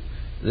control,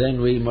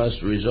 then we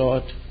must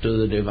resort to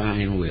the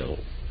divine will.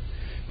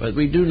 But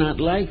we do not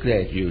like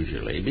that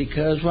usually,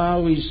 because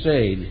while we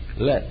say,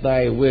 "Let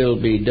thy will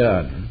be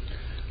done,"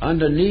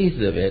 underneath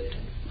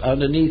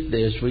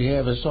this we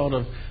have a sort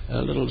of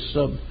a little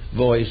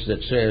sub-voice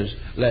that says,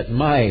 "Let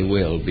my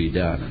will be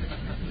done."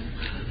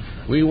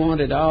 We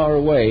want it our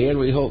way, and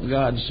we hope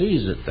God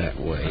sees it that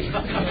way.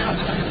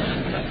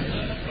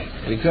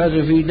 Because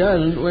if he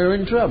doesn't, we're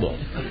in trouble.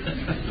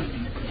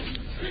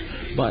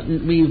 But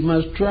we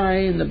must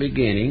try in the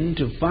beginning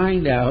to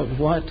find out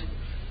what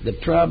the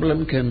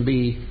problem can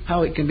be,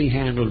 how it can be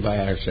handled by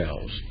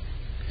ourselves.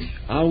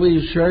 Are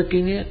we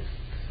shirking it?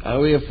 Are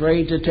we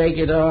afraid to take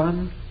it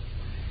on?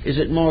 Is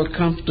it more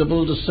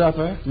comfortable to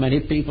suffer? Many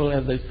people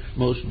have the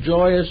most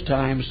joyous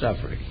time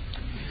suffering.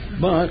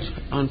 But,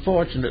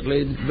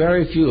 unfortunately,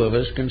 very few of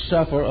us can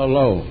suffer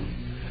alone.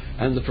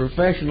 And the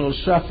professional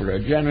sufferer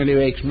generally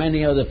makes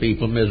many other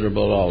people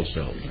miserable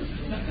also.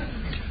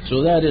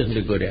 So that isn't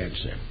a good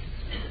answer.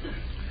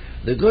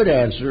 The good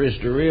answer is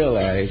to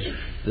realize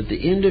that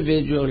the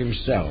individual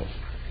himself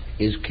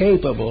is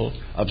capable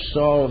of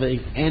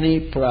solving any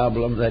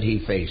problem that he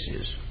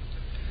faces.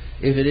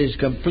 If it is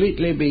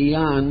completely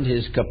beyond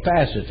his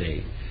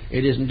capacity,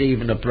 it isn't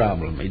even a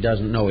problem. He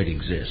doesn't know it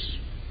exists.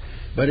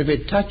 But if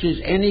it touches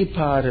any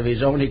part of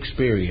his own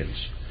experience,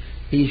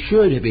 he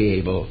should be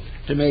able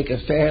to make a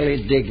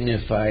fairly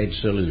dignified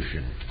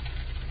solution.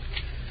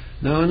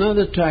 Now,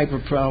 another type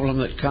of problem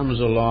that comes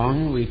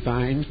along, we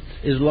find,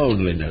 is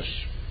loneliness.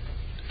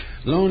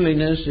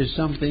 Loneliness is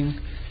something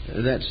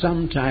that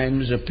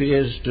sometimes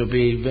appears to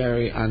be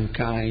very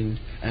unkind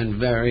and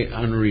very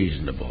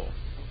unreasonable.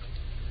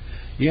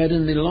 Yet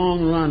in the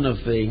long run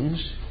of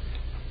things,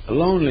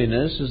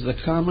 loneliness is the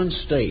common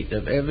state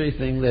of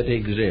everything that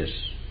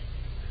exists.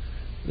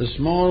 The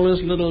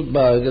smallest little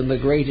bug and the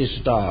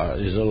greatest star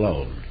is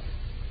alone.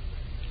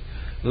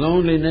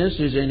 Loneliness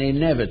is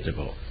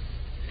inevitable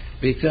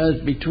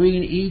because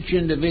between each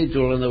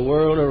individual and the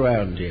world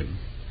around him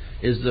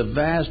is the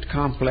vast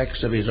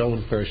complex of his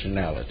own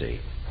personality.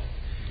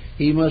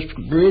 He must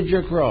bridge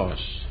across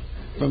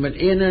from an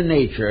inner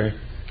nature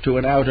to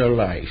an outer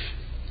life.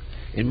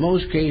 In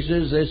most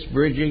cases, this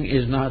bridging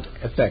is not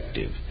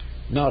effective.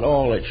 Not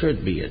all it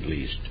should be, at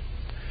least.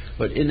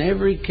 But in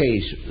every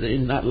case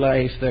in that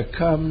life, there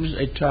comes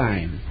a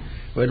time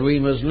when we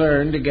must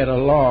learn to get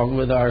along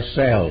with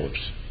ourselves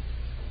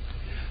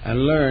and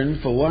learn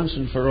for once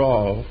and for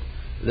all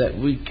that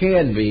we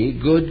can be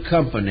good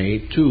company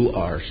to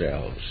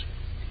ourselves.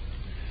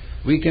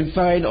 We can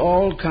find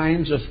all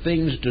kinds of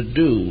things to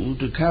do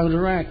to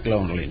counteract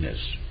loneliness.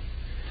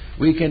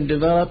 We can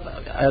develop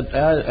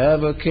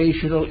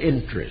avocational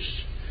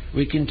interests.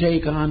 We can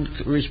take on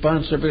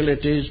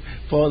responsibilities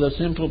for the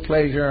simple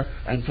pleasure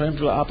and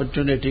simple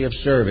opportunity of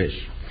service.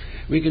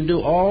 We can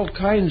do all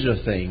kinds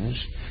of things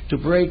to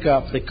break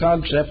up the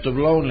concept of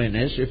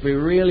loneliness if we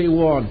really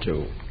want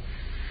to.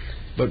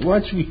 But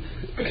once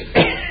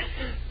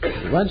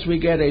we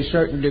get a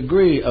certain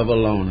degree of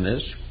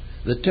aloneness,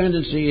 the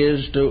tendency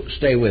is to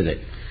stay with it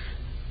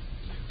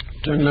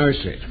to nurse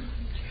it,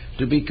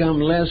 to become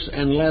less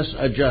and less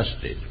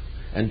adjusted,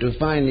 and to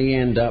finally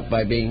end up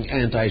by being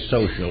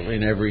antisocial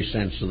in every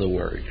sense of the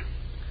word.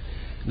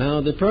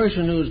 Now, the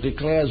person who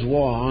declares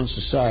war on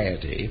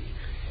society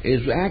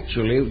is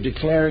actually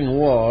declaring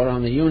war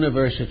on the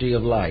university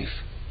of life.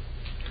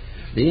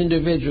 The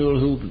individual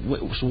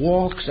who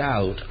walks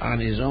out on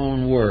his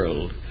own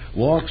world,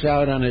 walks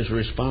out on his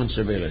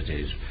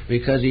responsibilities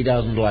because he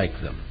doesn't like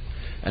them,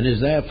 and is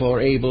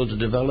therefore able to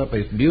develop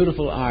a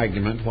beautiful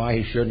argument why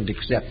he shouldn't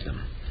accept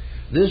them.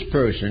 This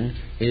person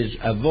is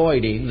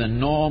avoiding the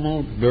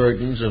normal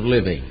burdens of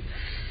living.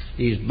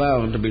 He's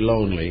bound to be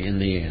lonely in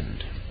the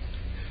end.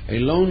 A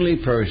lonely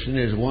person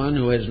is one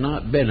who has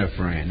not been a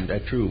friend, a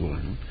true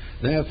one,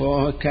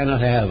 therefore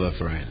cannot have a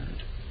friend.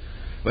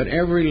 But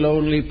every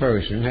lonely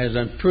person has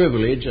a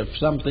privilege of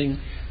something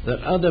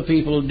that other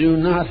people do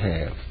not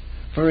have.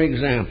 For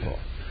example,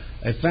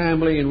 a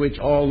family in which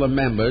all the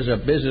members are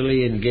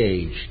busily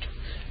engaged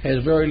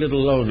has very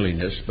little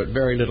loneliness but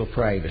very little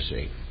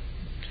privacy.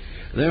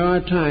 There are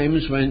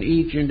times when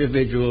each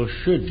individual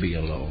should be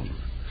alone,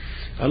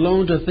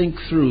 alone to think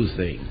through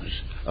things,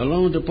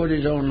 alone to put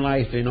his own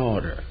life in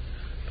order,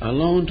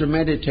 alone to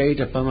meditate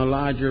upon the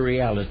larger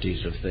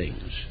realities of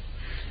things.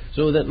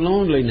 So that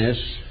loneliness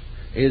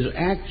is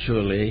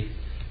actually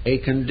a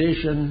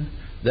condition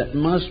that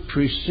must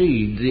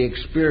precede the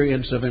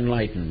experience of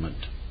enlightenment.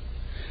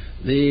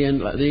 The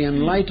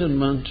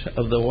enlightenment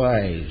of the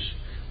wise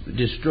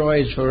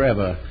destroys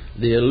forever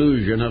the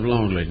illusion of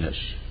loneliness.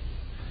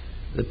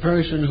 The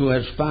person who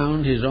has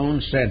found his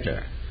own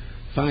center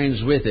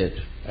finds with it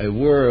a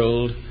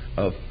world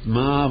of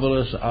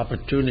marvelous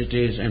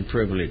opportunities and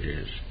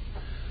privileges.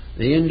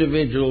 The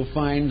individual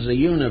finds the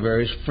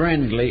universe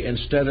friendly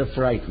instead of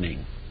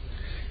frightening.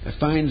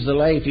 Finds the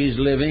life he's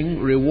living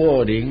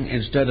rewarding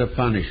instead of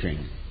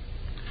punishing.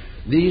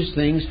 These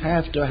things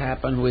have to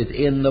happen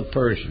within the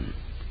person.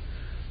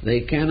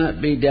 They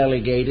cannot be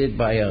delegated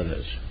by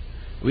others.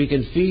 We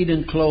can feed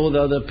and clothe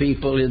other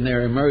people in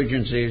their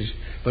emergencies,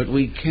 but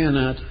we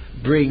cannot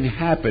bring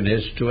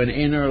happiness to an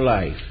inner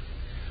life.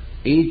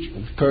 Each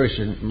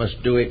person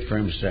must do it for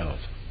himself.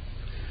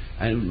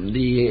 And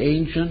the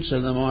ancients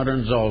and the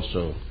moderns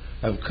also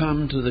have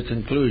come to the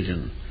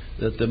conclusion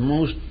that the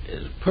most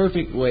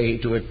perfect way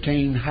to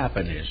attain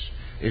happiness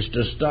is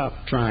to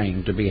stop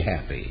trying to be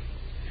happy.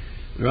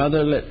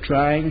 Rather,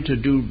 trying to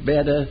do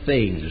better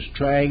things,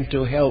 trying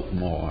to help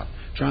more,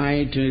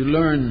 trying to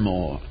learn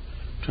more,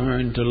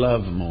 trying to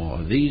love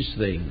more. These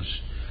things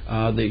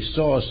are the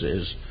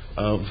sources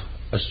of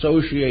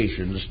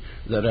associations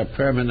that are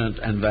permanent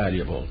and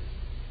valuable.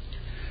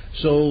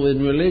 So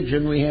in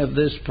religion we have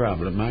this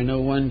problem. I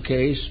know one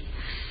case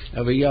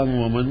of a young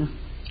woman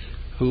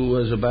who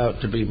was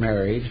about to be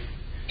married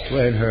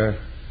when her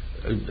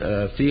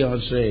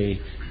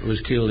fiancé was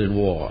killed in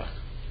war.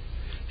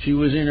 She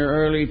was in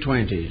her early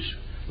 20s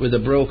with a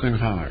broken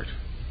heart.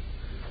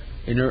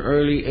 In her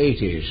early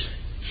 80s,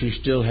 she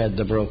still had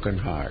the broken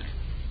heart.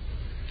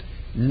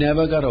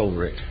 Never got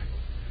over it.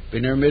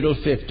 In her middle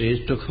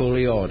 50s, took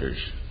holy orders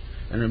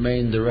and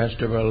remained the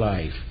rest of her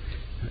life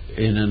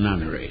in a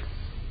nunnery.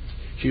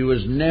 She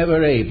was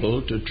never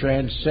able to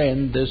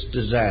transcend this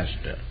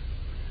disaster.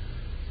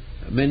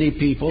 Many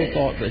people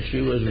thought that she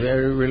was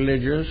very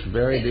religious,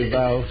 very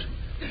devout,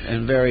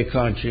 and very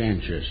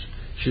conscientious.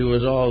 She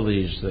was all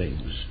these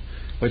things.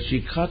 But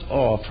she cut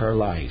off her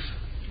life.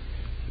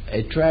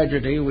 A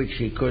tragedy which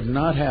she could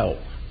not help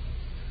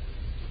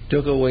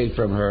took away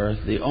from her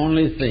the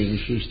only thing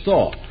she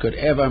thought could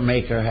ever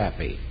make her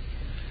happy.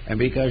 And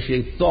because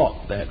she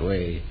thought that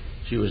way,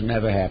 she was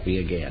never happy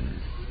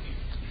again.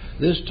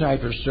 This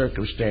type of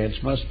circumstance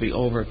must be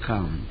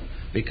overcome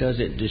because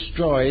it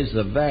destroys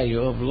the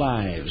value of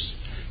lives.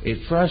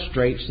 It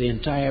frustrates the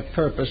entire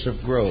purpose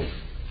of growth.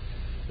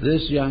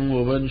 This young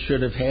woman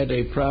should have had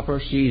a proper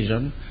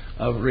season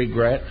of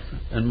regret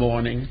and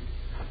mourning.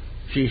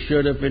 She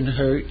should have been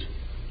hurt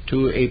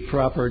to a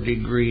proper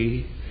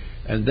degree,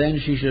 and then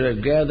she should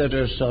have gathered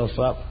herself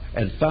up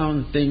and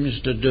found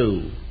things to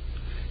do.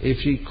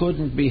 If she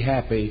couldn't be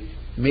happy,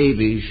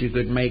 maybe she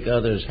could make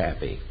others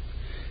happy.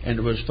 And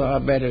it was far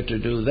better to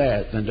do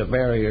that than to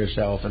bury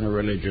herself in a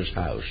religious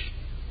house.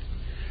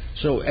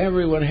 So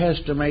everyone has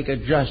to make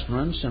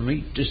adjustments and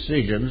make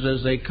decisions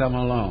as they come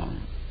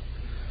along.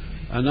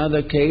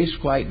 Another case,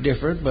 quite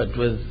different, but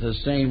with the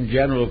same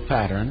general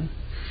pattern,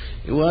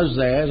 it was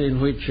that in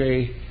which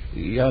a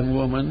young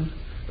woman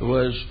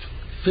was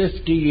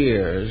 50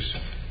 years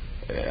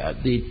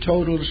the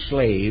total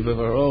slave of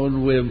her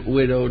own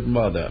widowed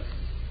mother.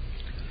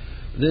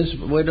 This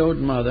widowed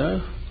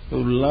mother,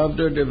 who loved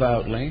her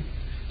devoutly,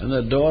 and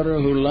the daughter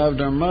who loved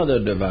her mother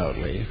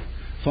devoutly,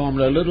 formed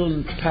a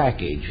little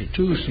package,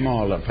 too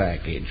small a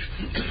package,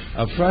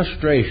 of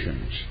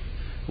frustrations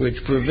which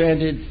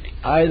prevented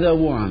either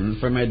one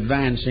from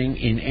advancing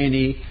in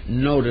any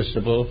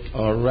noticeable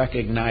or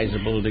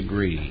recognizable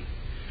degree.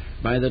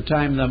 By the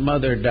time the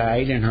mother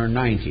died in her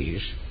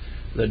 90s,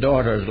 the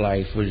daughter's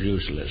life was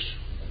useless.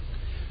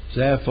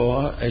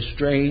 Therefore, a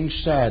strange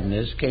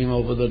sadness came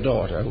over the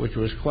daughter, which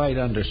was quite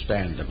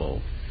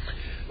understandable.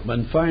 But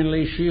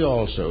finally, she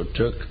also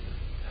took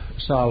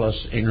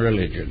solace in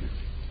religion.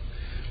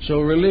 So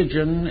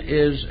religion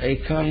is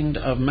a kind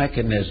of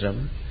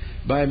mechanism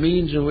by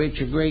means of which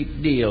a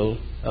great deal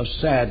of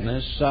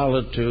sadness,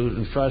 solitude,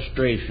 and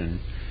frustration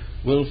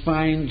will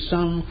find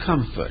some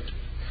comfort.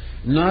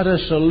 Not a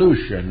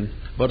solution,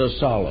 but a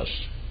solace.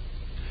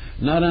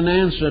 Not an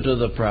answer to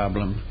the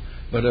problem,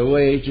 but a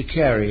way to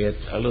carry it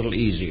a little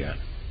easier.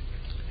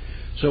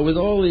 So with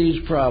all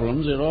these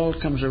problems, it all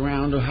comes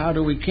around to how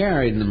do we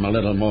carry them a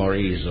little more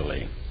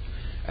easily.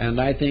 And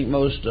I think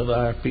most of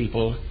our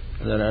people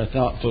that are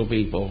thoughtful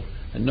people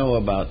know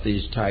about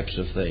these types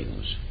of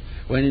things.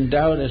 When in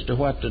doubt as to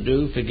what to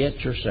do,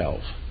 forget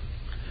yourself.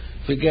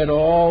 Forget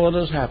all that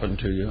has happened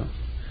to you.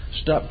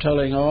 Stop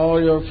telling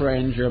all your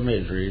friends your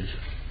miseries.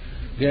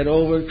 Get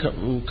over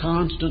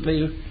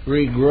constantly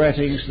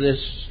regretting this,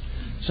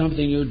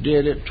 something you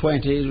did at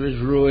 20 that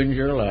has ruined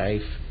your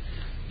life.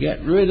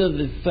 Get rid of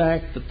the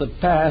fact that the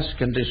past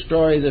can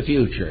destroy the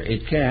future.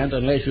 It can't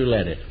unless you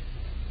let it.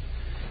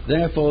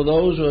 Therefore,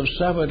 those who have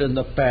suffered in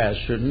the past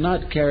should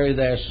not carry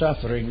their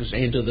sufferings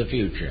into the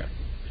future.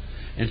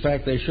 In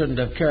fact, they shouldn't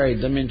have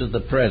carried them into the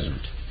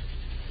present.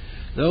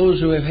 Those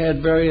who have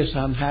had various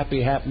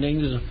unhappy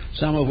happenings,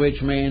 some of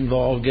which may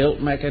involve guilt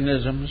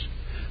mechanisms,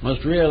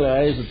 must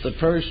realize that the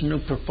person who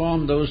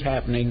performed those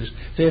happenings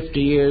 50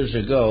 years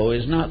ago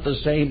is not the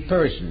same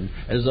person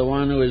as the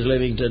one who is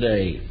living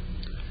today.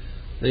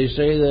 They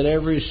say that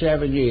every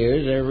 7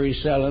 years, every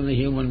cell in the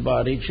human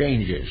body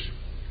changes.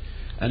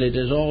 And it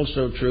is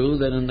also true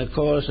that in the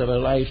course of a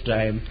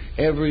lifetime,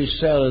 every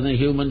cell in the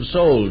human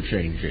soul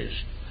changes.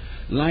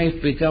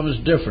 Life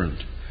becomes different.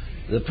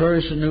 The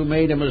person who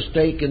made a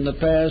mistake in the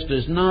past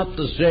is not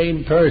the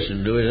same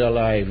person who is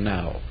alive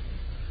now.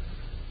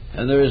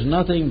 And there is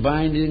nothing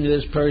binding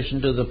this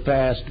person to the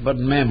past but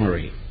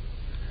memory.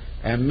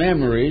 And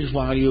memories,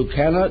 while you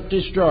cannot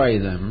destroy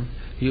them,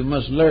 you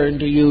must learn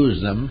to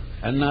use them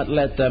and not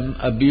let them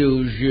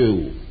abuse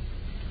you.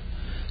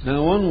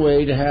 Now, one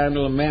way to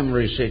handle a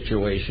memory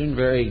situation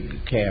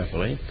very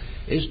carefully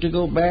is to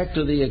go back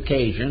to the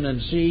occasion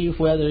and see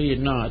whether or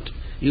not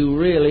you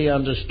really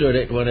understood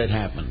it when it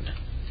happened.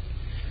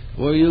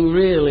 Were you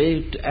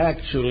really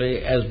actually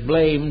as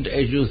blamed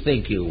as you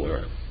think you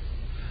were?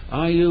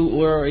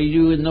 Were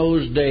you in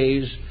those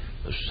days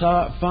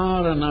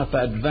far enough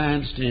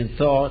advanced in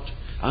thought,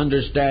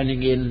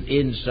 understanding, in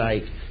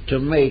insight to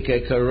make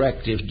a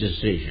corrective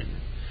decision?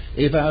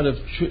 If out of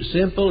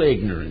simple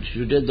ignorance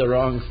you did the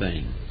wrong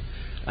thing,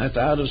 if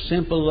out of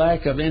simple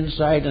lack of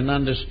insight and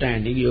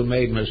understanding you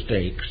made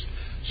mistakes,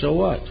 so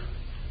what?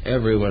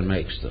 Everyone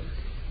makes them.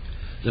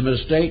 The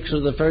mistakes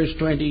of the first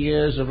 20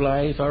 years of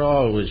life are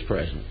always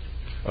present,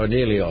 or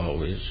nearly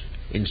always,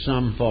 in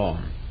some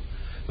form.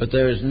 But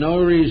there is no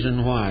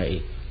reason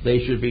why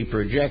they should be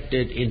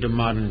projected into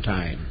modern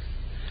time.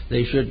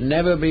 They should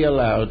never be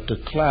allowed to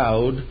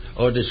cloud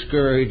or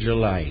discourage a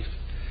life.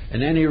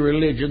 And any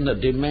religion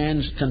that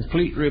demands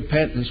complete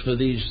repentance for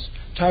these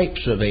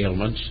types of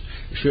ailments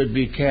should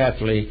be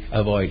carefully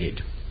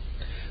avoided.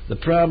 The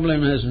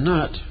problem is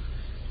not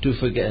to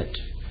forget.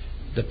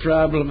 The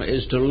problem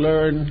is to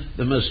learn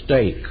the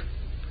mistake,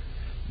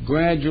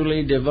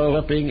 gradually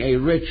developing a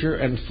richer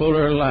and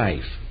fuller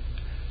life,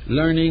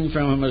 learning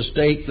from a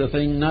mistake the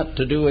thing not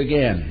to do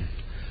again.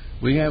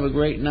 We have a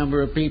great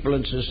number of people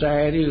in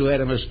society who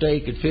had a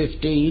mistake at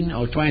 15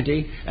 or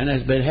 20 and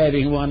has been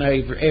having one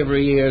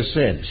every year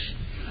since,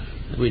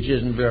 which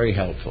isn't very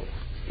helpful.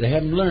 They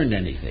haven't learned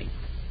anything.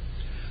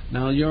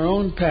 Now, your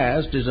own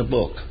past is a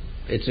book.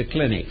 It's a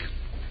clinic.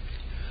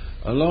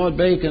 Lord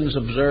Bacon's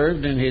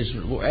observed in his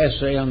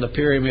essay on the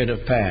Pyramid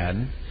of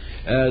Pan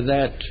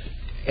that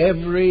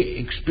every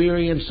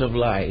experience of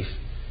life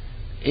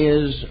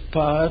is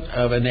part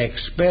of an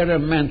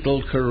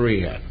experimental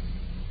career.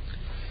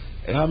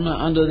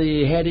 Under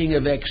the heading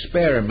of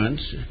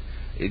experiments,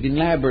 in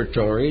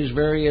laboratories,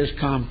 various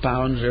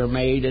compounds are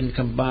made and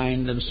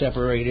combined and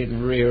separated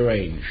and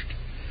rearranged.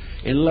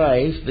 In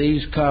life,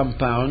 these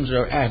compounds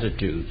are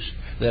attitudes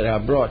that are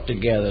brought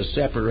together,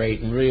 separate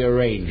and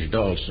rearranged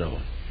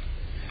also.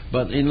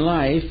 But in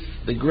life,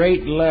 the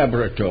great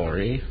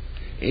laboratory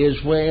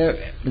is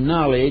where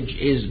knowledge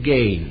is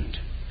gained.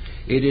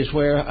 It is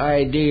where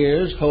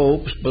ideas,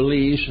 hopes,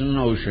 beliefs, and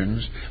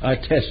notions are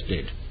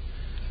tested.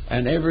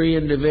 And every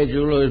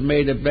individual who has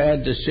made a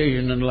bad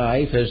decision in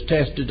life has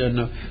tested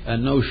a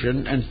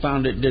notion and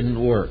found it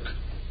didn't work.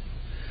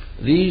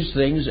 These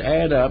things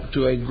add up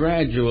to a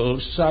gradual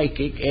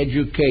psychic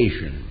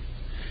education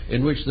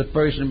in which the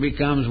person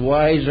becomes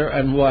wiser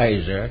and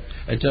wiser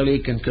until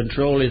he can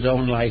control his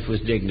own life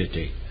with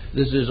dignity.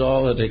 This is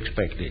all that's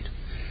expected.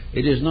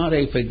 It is not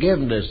a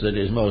forgiveness that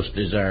is most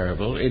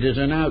desirable. It is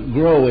an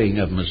outgrowing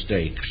of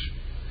mistakes.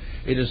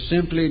 It is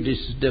simply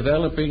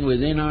developing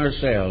within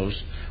ourselves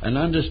an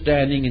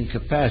understanding and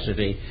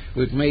capacity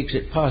which makes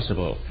it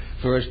possible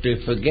for us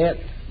to forget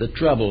the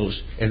troubles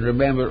and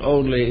remember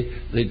only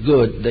the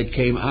good that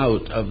came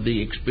out of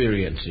the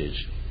experiences.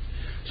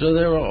 So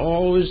there are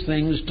always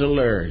things to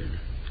learn.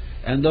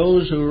 And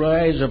those who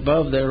rise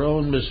above their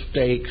own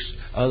mistakes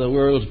are the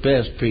world's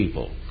best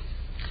people.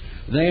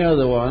 They are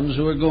the ones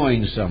who are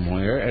going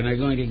somewhere and are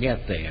going to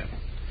get there.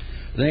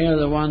 They are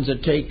the ones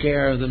that take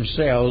care of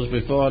themselves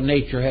before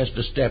nature has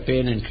to step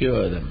in and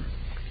cure them.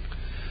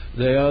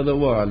 They are the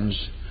ones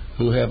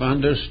who have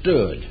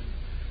understood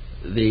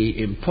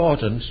the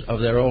importance of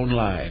their own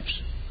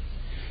lives.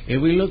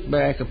 If we look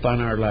back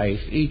upon our life,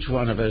 each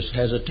one of us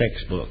has a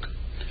textbook.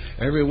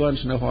 Every once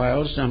in a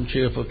while, some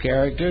cheerful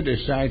character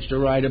decides to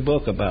write a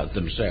book about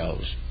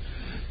themselves.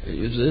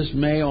 This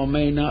may or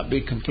may not be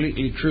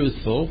completely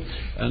truthful.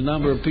 A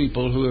number of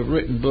people who have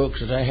written books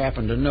that I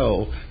happen to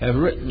know have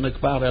written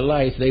about a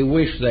life they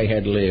wish they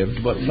had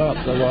lived, but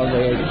not the one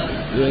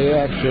they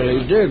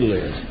actually did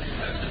live.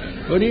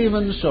 But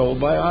even so,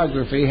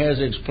 biography has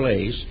its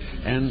place,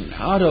 and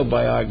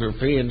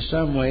autobiography in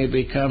some way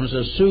becomes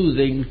a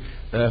soothing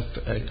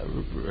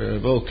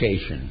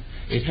vocation.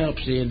 It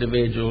helps the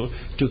individual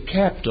to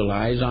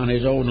capitalize on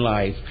his own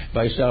life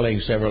by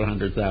selling several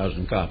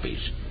 100,000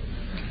 copies.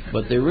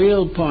 But the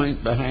real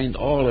point behind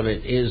all of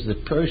it is the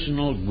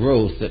personal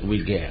growth that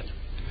we get.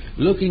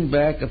 Looking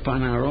back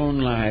upon our own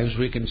lives,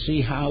 we can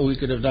see how we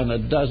could have done a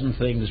dozen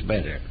things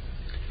better.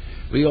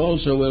 We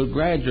also will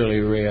gradually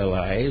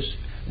realize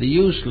the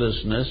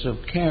uselessness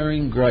of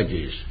carrying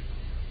grudges.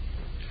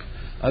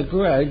 A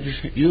grudge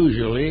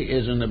usually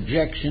is an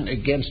objection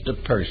against a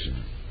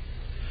person.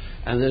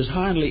 And there's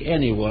hardly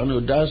anyone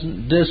who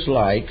doesn't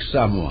dislike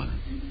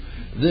someone.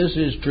 This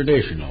is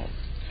traditional.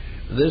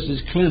 This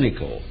is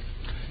clinical.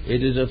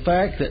 It is a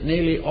fact that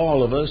nearly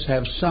all of us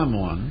have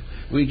someone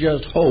we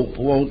just hope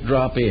won't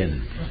drop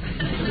in.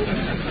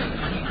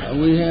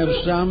 We have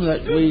some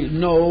that we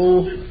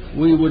know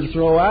we would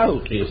throw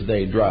out if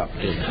they dropped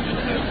in.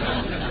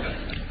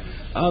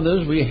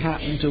 Others we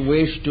happen to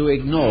wish to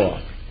ignore.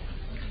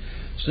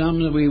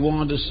 Some that we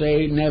want to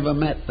say never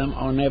met them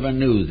or never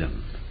knew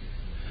them.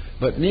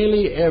 But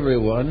nearly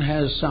everyone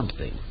has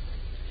something.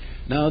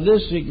 Now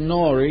this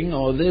ignoring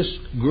or this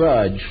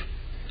grudge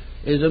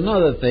is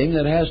another thing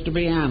that has to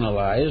be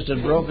analyzed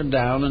and broken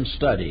down and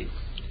studied.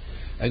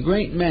 A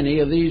great many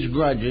of these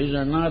grudges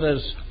are not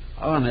as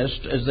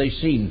honest as they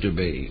seem to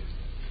be.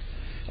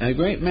 And a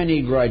great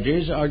many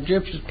grudges are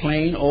just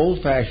plain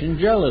old-fashioned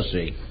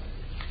jealousy.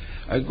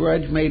 A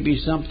grudge may be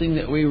something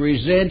that we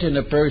resent in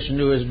a person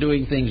who is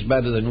doing things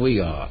better than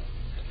we are.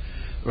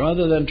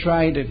 Rather than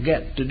trying to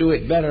get to do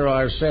it better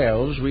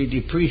ourselves, we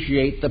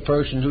depreciate the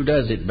person who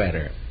does it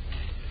better.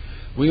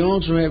 We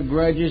also have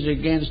grudges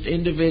against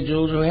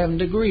individuals who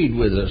haven't agreed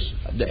with us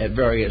at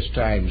various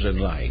times in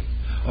life,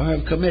 or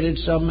have committed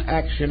some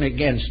action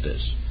against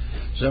us.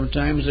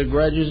 Sometimes the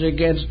grudge is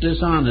against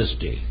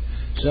dishonesty,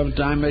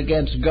 sometimes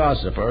against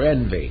gossip or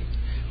envy.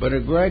 But a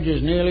grudge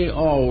is nearly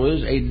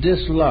always a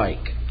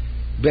dislike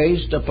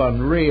based upon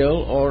real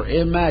or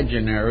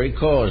imaginary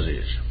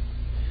causes.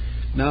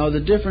 Now, the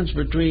difference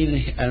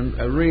between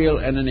a real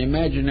and an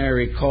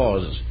imaginary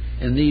cause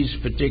in these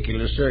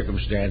particular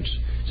circumstances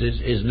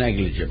is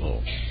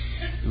negligible.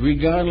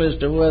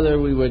 Regardless of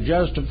whether we were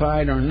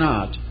justified or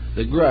not,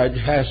 the grudge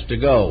has to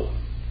go.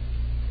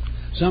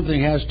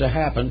 Something has to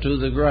happen to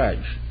the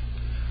grudge.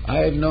 I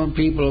have known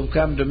people who've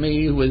come to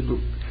me with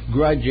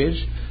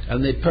grudges,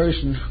 and the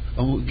person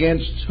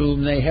against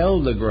whom they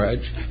held the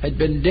grudge had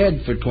been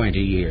dead for 20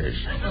 years,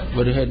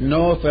 but it had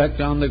no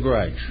effect on the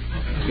grudge.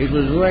 It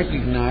was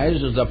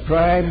recognized as the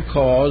prime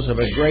cause of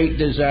a great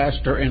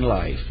disaster in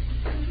life.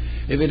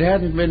 If it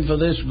hadn't been for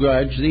this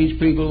grudge, these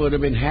people would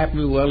have been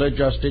happy,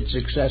 well-adjusted,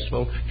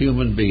 successful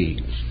human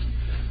beings.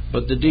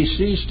 But the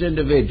deceased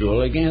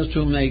individual against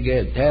whom they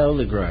held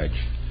the grudge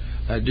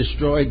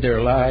destroyed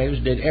their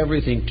lives, did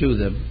everything to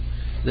them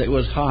that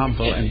was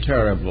harmful and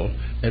terrible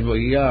and were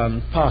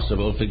beyond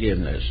possible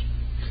forgiveness.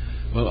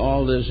 Well,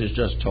 all this is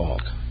just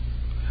talk.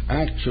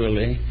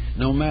 Actually,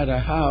 no matter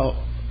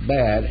how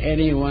bad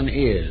anyone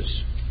is,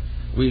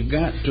 we've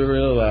got to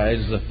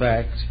realize the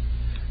fact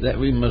that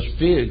we must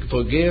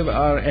forgive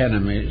our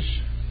enemies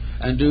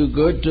and do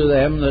good to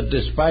them that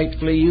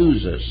despitefully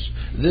use us.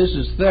 This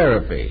is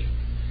therapy,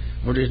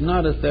 but it's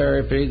not a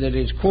therapy that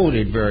is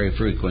quoted very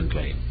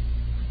frequently.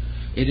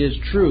 It is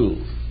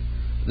true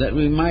that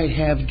we might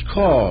have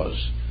cause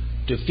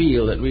to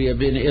feel that we have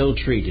been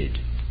ill-treated,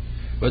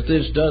 but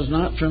this does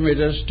not permit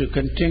us to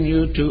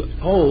continue to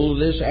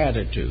hold this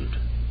attitude.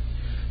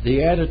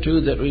 The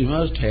attitude that we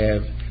must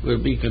have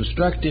will be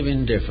constructive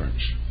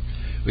indifference.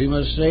 We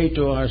must say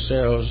to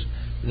ourselves,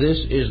 this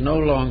is no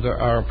longer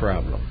our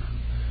problem.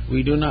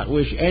 We do not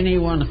wish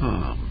anyone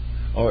harm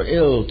or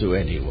ill to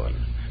anyone.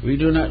 We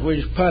do not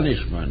wish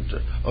punishment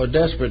or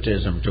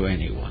despotism to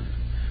anyone.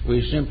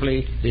 We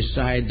simply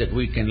decide that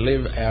we can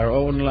live our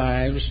own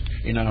lives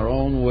in our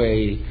own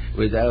way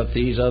without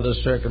these other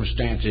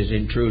circumstances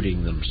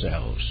intruding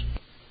themselves.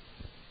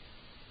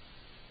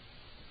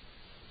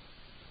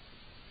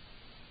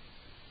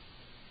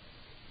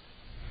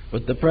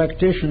 But the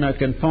practitioner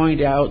can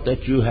point out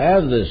that you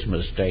have this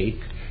mistake,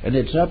 and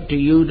it's up to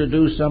you to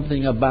do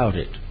something about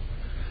it.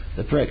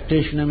 The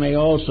practitioner may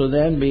also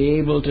then be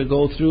able to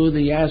go through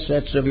the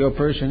assets of your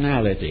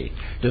personality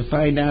to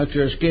find out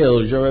your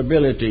skills, your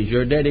abilities,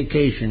 your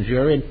dedications,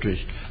 your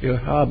interests, your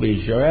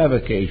hobbies, your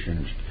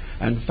avocations,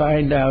 and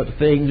find out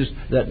things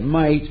that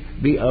might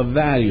be of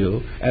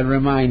value and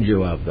remind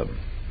you of them.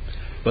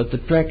 But the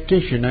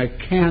practitioner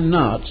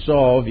cannot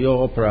solve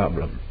your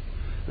problem.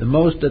 The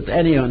most that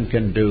anyone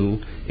can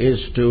do is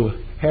to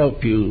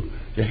help you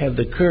to have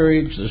the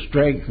courage, the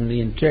strength, and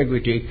the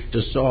integrity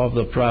to solve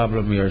the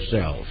problem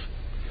yourself.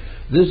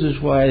 This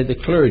is why the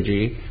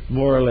clergy,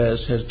 more or less,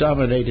 has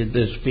dominated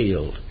this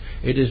field.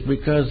 It is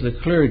because the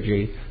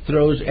clergy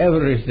throws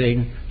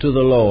everything to the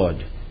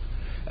Lord.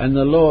 And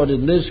the Lord,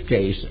 in this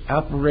case,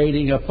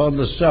 operating upon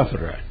the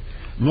sufferer,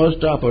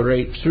 must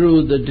operate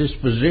through the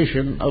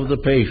disposition of the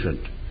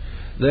patient.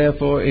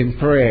 Therefore, in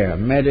prayer,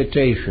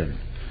 meditation,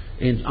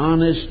 in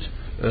honest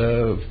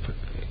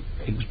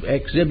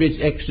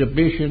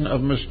exhibition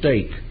of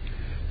mistake,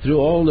 through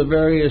all the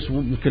various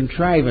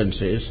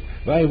contrivances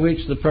by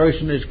which the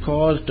person is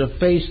caused to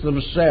face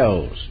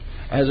themselves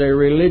as a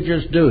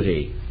religious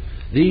duty,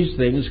 these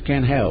things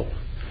can help.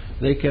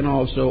 They can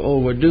also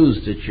overdo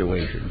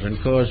situations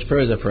and cause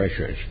further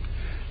pressures.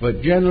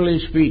 But generally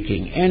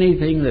speaking,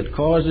 anything that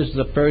causes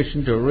the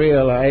person to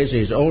realize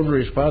his own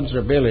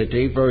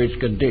responsibility for his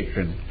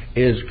condition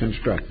is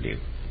constructive.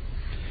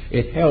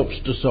 It helps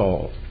to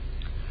solve.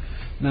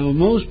 Now,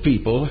 most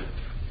people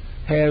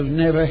have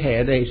never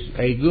had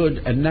a good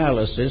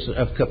analysis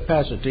of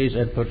capacities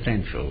and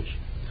potentials.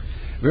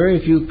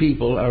 Very few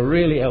people are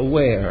really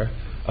aware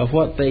of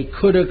what they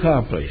could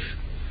accomplish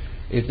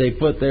if they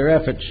put their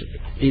efforts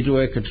into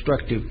a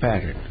constructive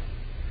pattern.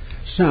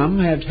 Some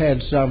have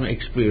had some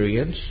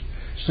experience.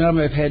 Some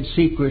have had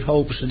secret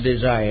hopes and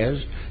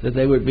desires that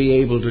they would be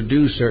able to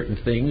do certain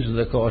things in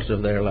the course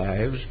of their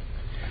lives.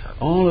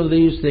 All of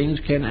these things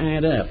can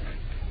add up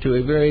to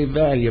a very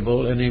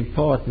valuable and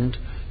important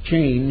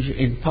change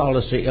in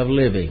policy of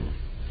living.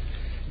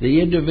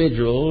 The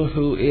individual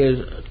who is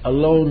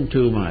alone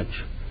too much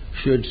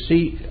should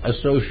seek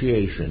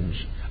associations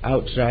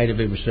outside of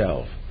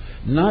himself,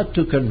 not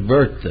to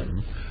convert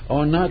them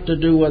or not to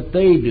do what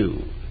they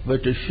do,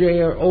 but to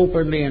share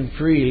openly and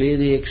freely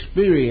the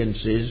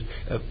experiences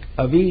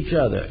of each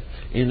other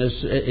in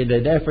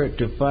an effort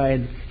to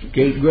find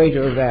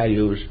greater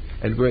values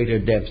and greater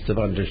depths of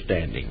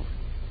understanding.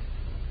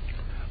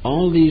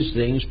 All these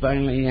things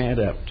finally add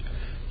up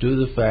to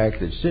the fact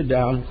that sit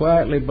down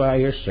quietly by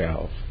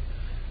yourself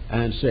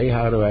and say,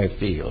 how do I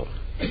feel?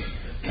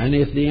 And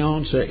if the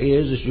answer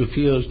is that you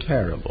feel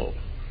terrible,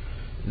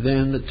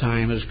 then the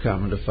time has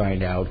come to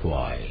find out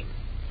why.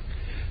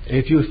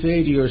 If you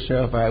say to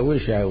yourself, I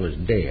wish I was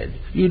dead,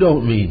 you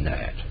don't mean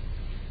that.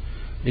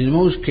 In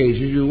most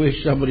cases, you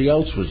wish somebody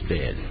else was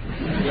dead.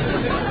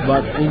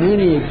 But in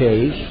any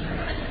case,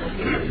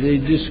 the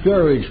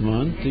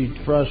discouragement, the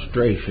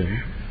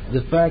frustration,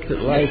 the fact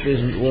that life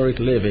isn't worth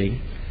living,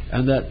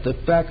 and that the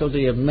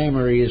faculty of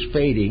memory is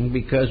fading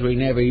because we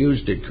never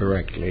used it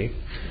correctly,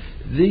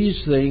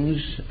 these things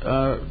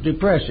are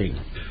depressing.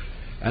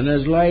 And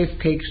as life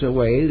takes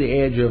away the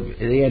edge of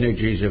the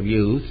energies of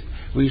youth,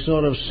 we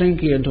sort of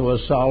sink into a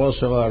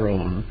solace of our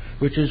own,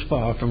 which is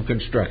far from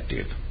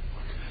constructive.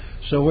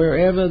 So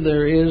wherever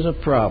there is a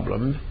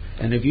problem,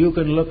 and if you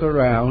can look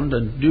around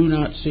and do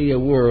not see a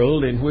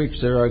world in which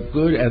there are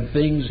good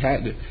things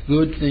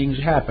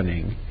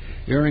happening,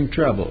 you're in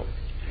trouble.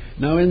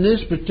 Now, in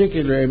this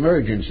particular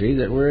emergency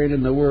that we're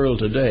in the world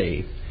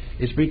today,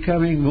 it's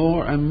becoming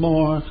more and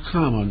more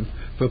common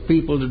for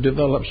people to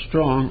develop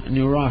strong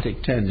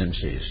neurotic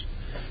tendencies.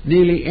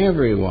 Nearly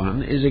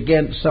everyone is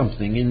against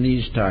something in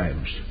these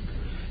times.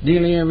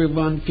 Nearly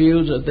everyone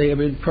feels that they have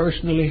been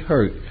personally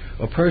hurt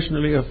or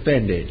personally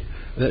offended,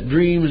 that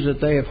dreams that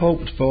they have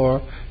hoped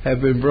for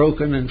have been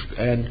broken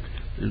and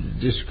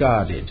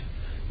discarded,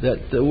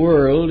 that the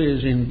world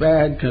is in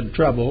bad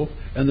trouble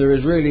and there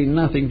is really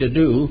nothing to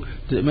do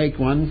to make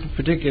one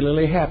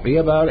particularly happy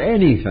about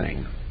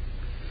anything.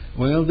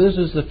 Well, this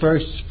is the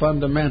first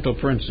fundamental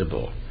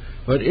principle.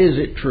 But is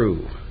it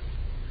true?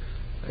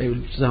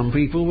 Some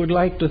people would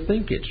like to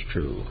think it's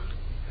true,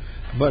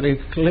 but a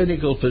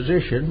clinical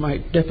physician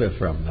might differ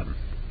from them.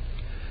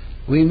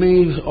 We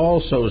may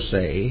also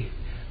say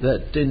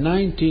that in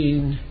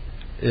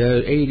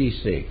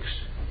 1986,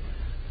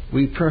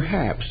 we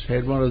perhaps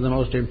had one of the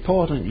most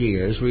important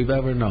years we've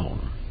ever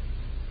known.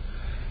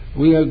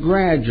 We are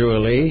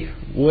gradually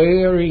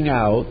wearing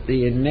out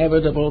the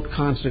inevitable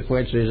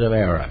consequences of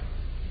error.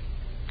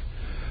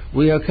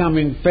 We are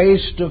coming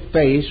face to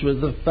face with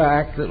the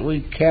fact that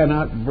we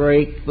cannot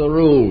break the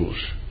rules.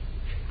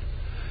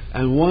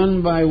 And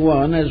one by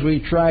one, as we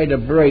try to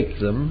break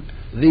them,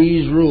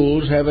 these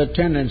rules have a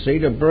tendency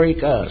to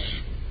break us.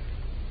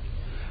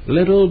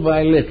 Little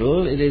by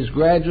little, it is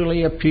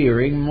gradually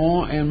appearing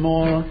more and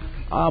more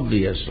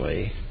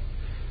obviously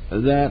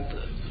that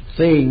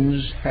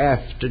things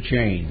have to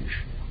change.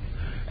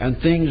 And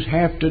things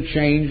have to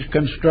change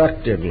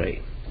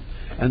constructively.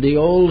 And the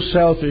old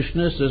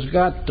selfishness has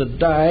got to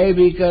die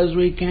because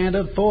we can't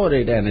afford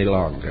it any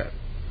longer.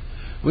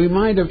 We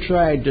might have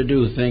tried to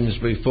do things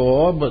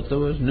before, but there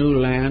was new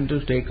land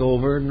to take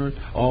over and it was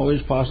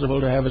always possible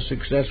to have a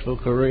successful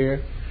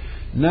career.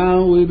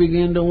 Now we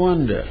begin to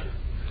wonder.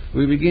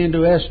 We begin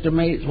to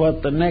estimate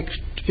what the next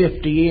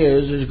 50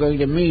 years is going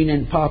to mean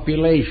in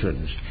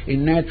populations,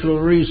 in natural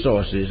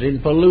resources,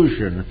 in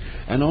pollution,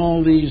 and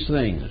all these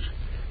things.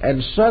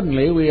 And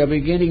suddenly we are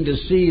beginning to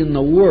see in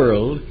the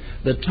world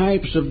the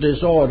types of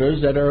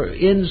disorders that are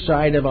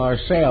inside of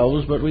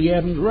ourselves, but we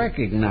haven't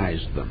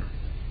recognized them.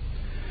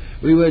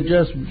 We were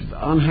just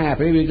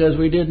unhappy because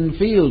we didn't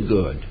feel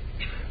good.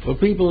 Well,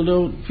 people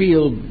don't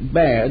feel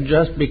bad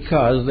just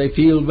because they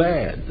feel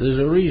bad. There's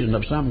a reason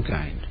of some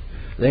kind.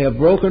 They have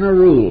broken a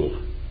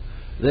rule.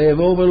 They have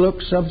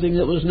overlooked something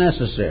that was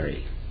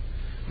necessary.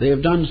 They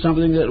have done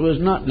something that was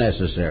not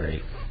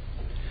necessary.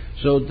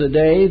 So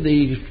today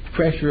the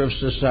pressure of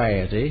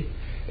society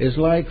is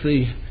like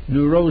the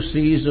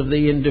neuroses of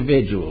the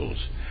individuals.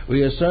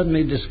 We are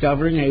suddenly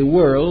discovering a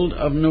world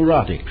of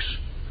neurotics,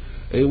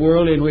 a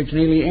world in which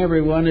nearly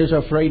everyone is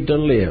afraid to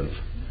live.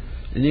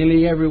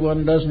 Nearly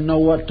everyone doesn't know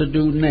what to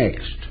do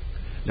next.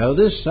 Now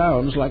this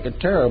sounds like a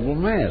terrible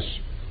mess,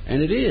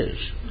 and it is.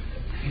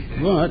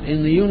 But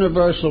in the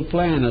universal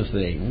plan of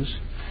things,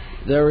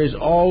 there is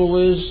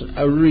always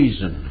a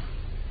reason.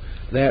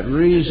 That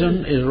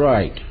reason is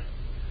right.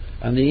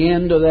 And the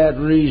end of that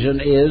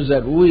reason is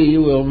that we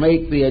will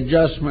make the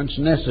adjustments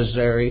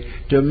necessary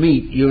to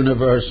meet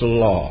universal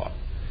law.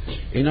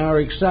 In our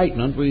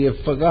excitement, we have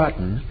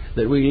forgotten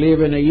that we live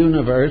in a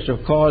universe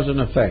of cause and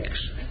effects.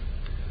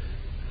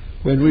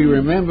 When we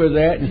remember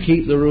that and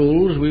keep the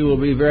rules, we will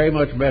be very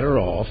much better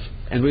off,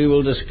 and we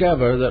will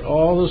discover that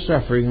all the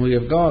suffering we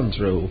have gone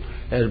through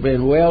has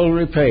been well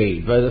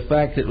repaid by the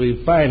fact that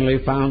we finally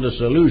found a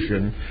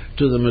solution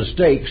to the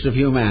mistakes of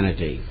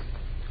humanity.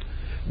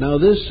 Now,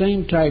 this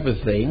same type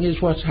of thing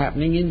is what's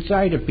happening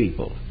inside of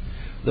people.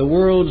 The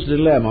world's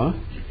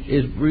dilemma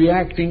is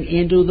reacting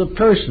into the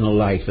personal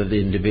life of the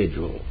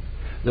individual.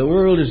 The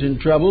world is in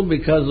trouble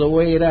because of the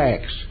way it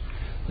acts.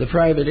 The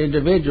private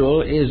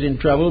individual is in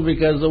trouble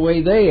because of the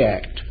way they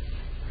act.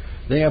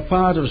 They are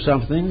part of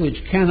something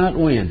which cannot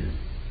win.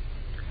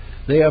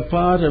 They are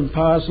part and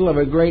parcel of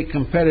a great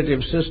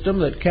competitive system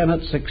that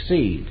cannot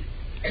succeed.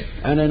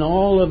 And in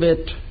all of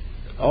it,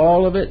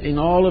 in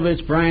all of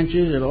its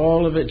branches, in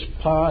all of its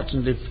parts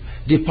and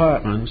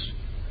departments,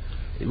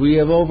 we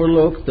have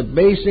overlooked the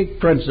basic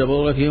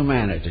principle of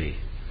humanity.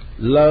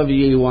 Love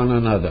ye one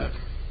another.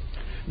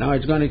 Now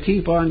it's going to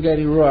keep on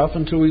getting rough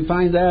until we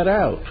find that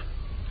out.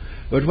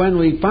 But when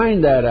we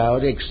find that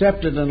out,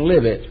 accept it and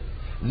live it,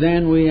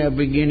 then we are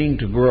beginning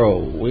to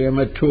grow. We are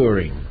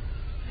maturing.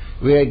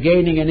 We are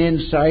gaining an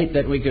insight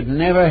that we could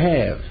never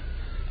have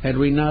had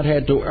we not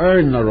had to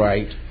earn the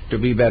right to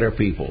be better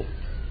people.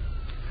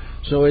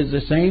 So it's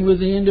the same with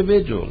the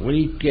individual. When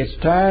he gets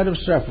tired of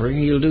suffering,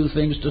 he'll do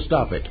things to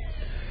stop it.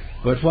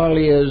 But while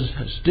he is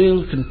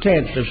still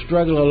content to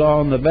struggle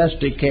along the best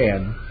he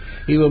can,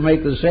 he will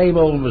make the same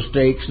old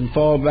mistakes and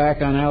fall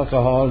back on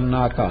alcohol and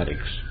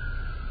narcotics.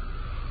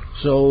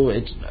 So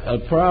it's a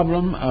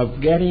problem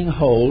of getting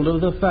hold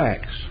of the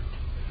facts.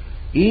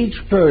 Each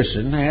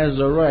person has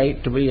the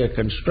right to be a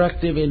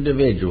constructive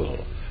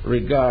individual,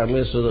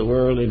 regardless of the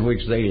world in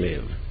which they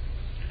live.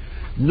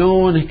 No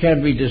one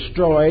can be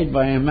destroyed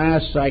by a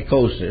mass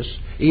psychosis,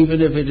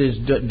 even if it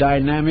is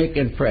dynamic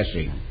and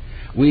pressing.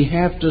 We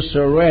have to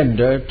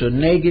surrender to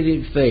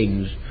negative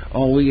things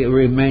or we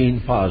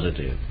remain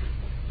positive.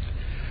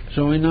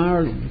 So in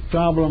our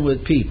problem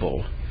with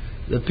people,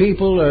 the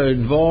people are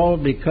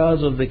involved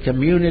because of the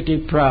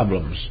community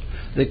problems.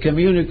 The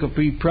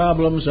community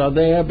problems are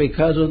there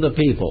because of the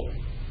people.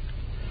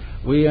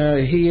 We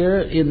are here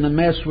in the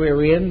mess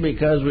we're in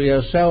because we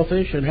are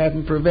selfish and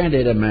haven't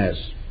prevented a mess.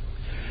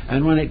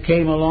 And when it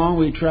came along,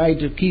 we tried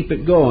to keep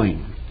it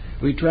going.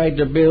 We tried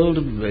to build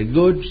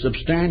good,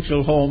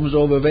 substantial homes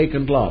over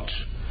vacant lots,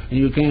 and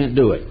you can't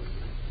do it.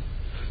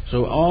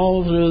 So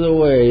all through the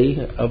way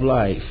of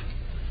life,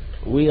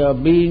 we are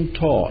being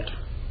taught,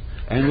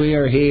 and we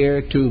are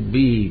here to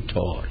be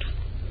taught.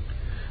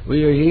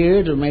 We are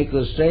here to make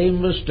the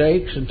same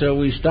mistakes until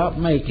we stop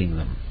making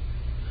them.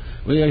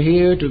 We are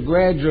here to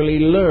gradually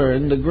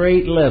learn the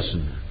great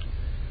lesson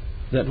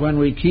that when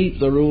we keep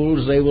the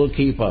rules, they will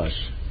keep us.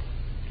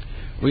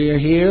 We are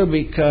here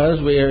because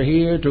we are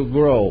here to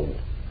grow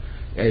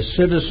as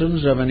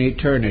citizens of an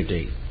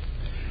eternity,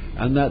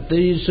 and that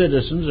these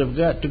citizens have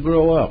got to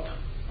grow up.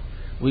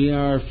 We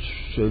are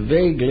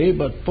vaguely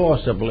but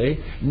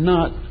forcibly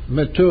not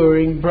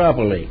maturing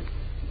properly.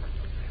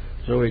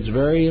 So it's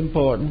very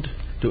important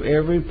to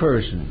every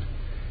person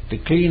to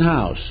clean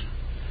house,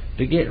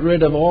 to get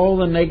rid of all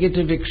the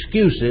negative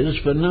excuses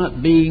for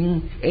not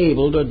being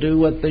able to do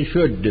what they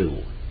should do.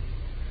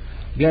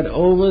 Get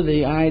over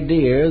the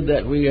idea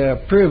that we are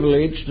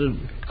privileged to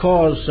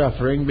cause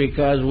suffering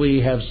because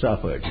we have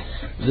suffered.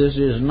 This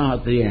is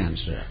not the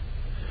answer.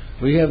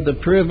 We have the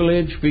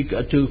privilege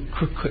to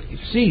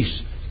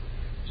cease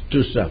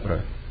to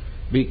suffer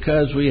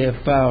because we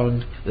have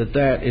found that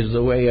that is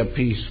the way of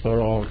peace for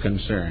all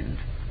concerned.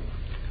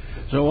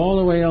 So all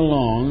the way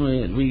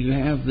along, we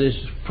have this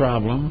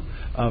problem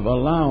of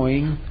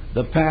allowing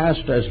the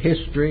past as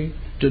history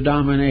to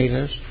dominate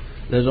us.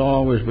 There's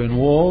always been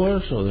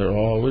war, so there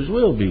always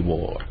will be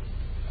war.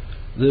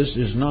 This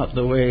is not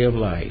the way of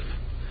life.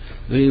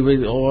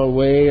 Or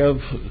way of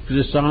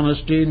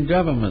dishonesty in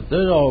government.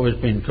 There's always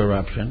been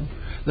corruption.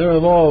 There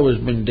have always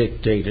been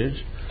dictators.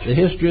 The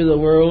history of the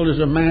world is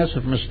a mass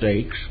of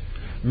mistakes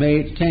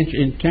made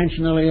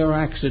intentionally or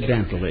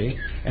accidentally,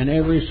 and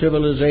every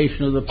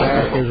civilization of the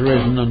past has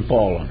risen and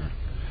fallen.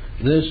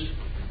 This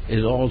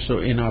is also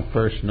in our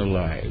personal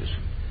lives.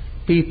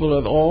 People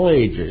of all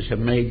ages have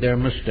made their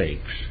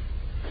mistakes.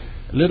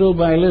 Little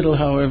by little,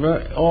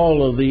 however,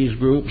 all of these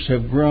groups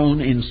have grown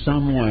in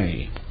some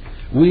way.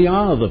 We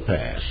are the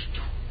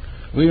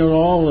past. We are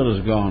all that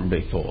has gone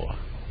before.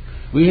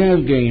 We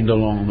have gained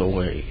along the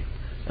way,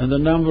 and the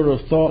number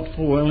of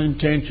thoughtful,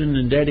 well-intentioned,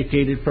 and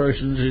dedicated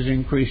persons is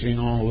increasing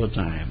all the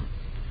time.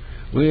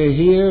 We are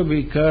here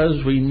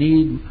because we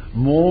need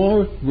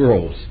more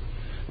growth.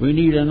 We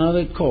need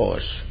another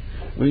course.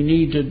 We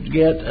need to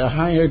get a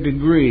higher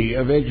degree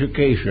of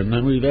education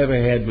than we've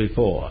ever had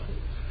before.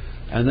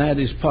 And that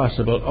is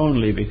possible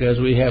only because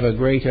we have a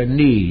greater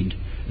need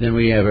than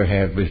we ever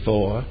had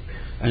before.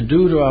 And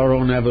due to our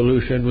own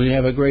evolution, we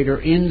have a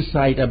greater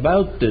insight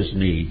about this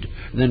need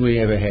than we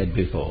ever had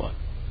before.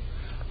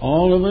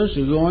 All of us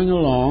are going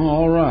along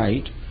all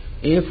right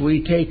if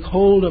we take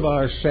hold of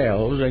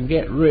ourselves and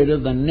get rid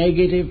of the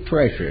negative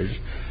pressures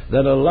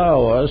that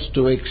allow us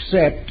to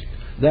accept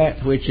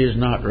that which is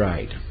not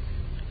right.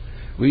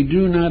 We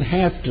do not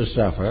have to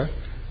suffer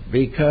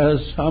because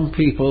some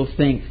people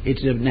think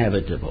it's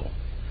inevitable.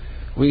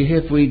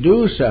 If we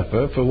do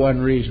suffer for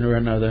one reason or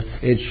another,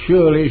 it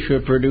surely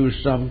should produce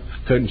some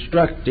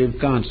constructive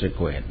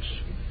consequence.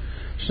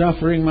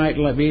 Suffering might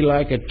be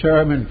like a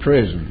term in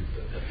prison,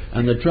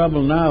 and the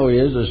trouble now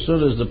is, as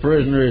soon as the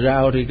prisoner is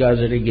out, he does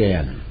it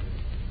again.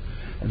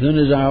 As soon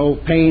as our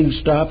pain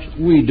stops,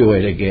 we do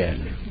it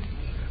again.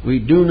 We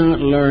do not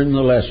learn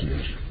the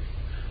lessons,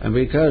 and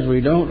because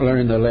we don't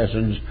learn the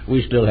lessons,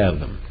 we still have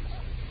them.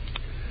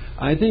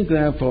 I think,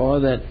 therefore,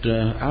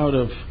 that out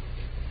of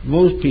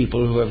most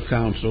people who have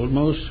counseled,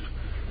 most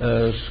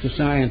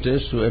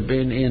scientists who have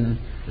been in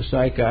the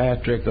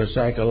psychiatric or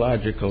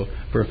psychological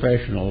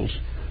professionals'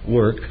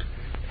 work,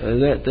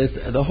 that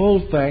the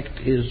whole fact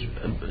is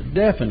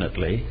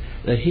definitely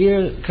that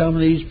here come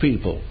these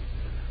people.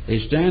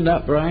 They stand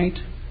upright,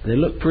 they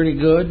look pretty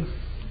good,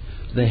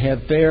 they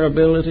have fair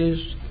abilities,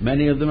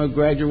 many of them have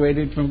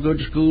graduated from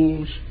good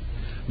schools,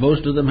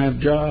 most of them have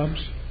jobs,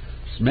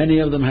 many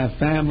of them have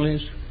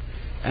families,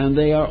 and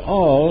they are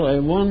all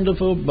a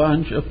wonderful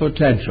bunch of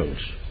potentials.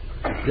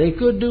 They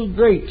could do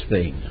great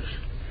things,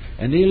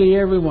 and nearly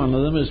every one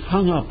of them is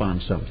hung up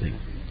on something.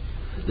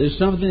 There's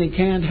something they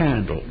can't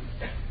handle.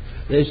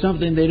 There's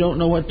something they don't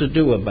know what to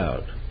do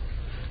about.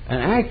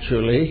 And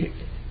actually,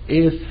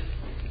 if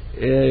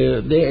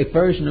a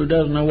person who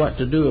doesn't know what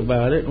to do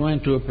about it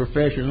went to a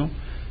professional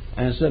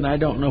and said, I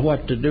don't know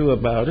what to do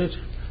about it,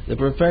 the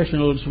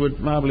professionals would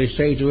probably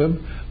say to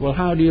him, well,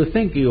 how do you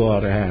think you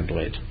ought to handle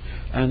it?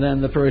 And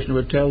then the person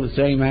would tell the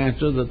same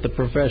answer that the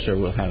professor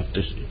will have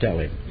to tell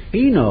him.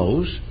 He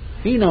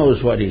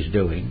knows what he's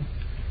doing,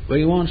 but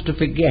he wants to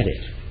forget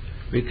it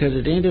because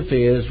it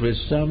interferes with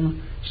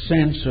some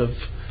sense of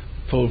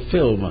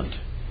fulfillment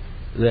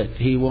that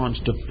he wants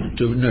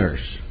to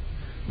nurse.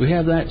 We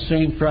have that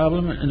same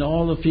problem in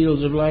all the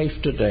fields of life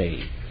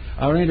today.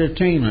 Our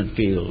entertainment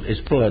field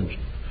is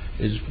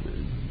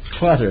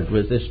cluttered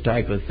with this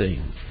type of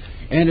thing.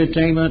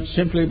 Entertainment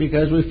simply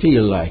because we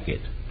feel like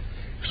it.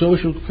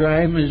 Social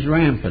crime is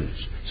rampant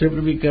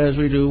simply because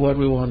we do what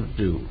we want to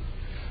do.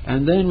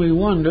 And then we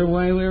wonder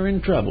why we're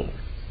in trouble.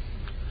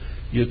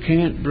 You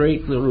can't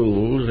break the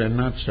rules and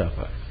not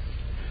suffer.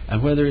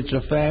 And whether it's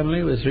a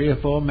family with 3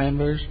 or 4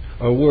 members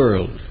or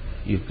world,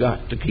 you've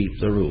got to keep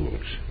the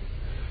rules.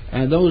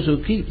 And those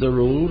who keep the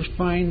rules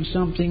find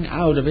something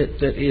out of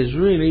it that is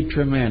really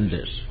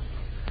tremendous.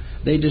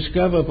 They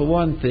discover, for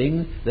one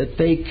thing, that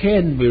they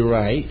can be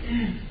right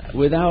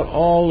without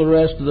all the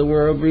rest of the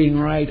world being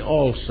right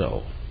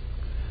also.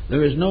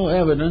 There is no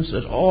evidence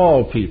that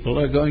all people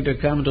are going to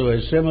come to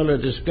a similar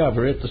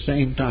discovery at the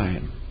same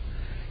time.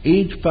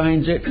 Each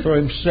finds it for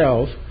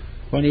himself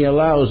when he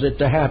allows it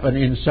to happen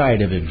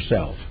inside of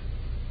himself.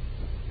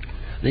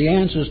 The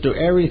answers to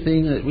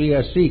everything that we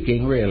are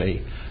seeking,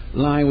 really,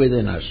 lie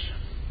within us.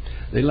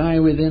 They lie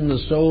within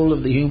the soul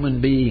of the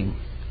human being.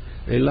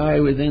 They lie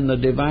within the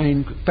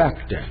divine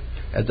factor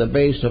at the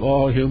base of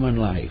all human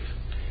life.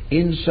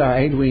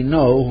 Inside, we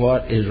know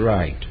what is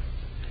right.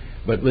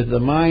 But with the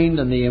mind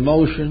and the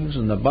emotions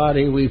and the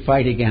body, we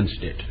fight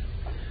against it.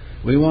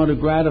 We want to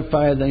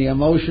gratify the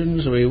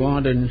emotions, we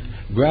want to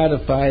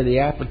gratify the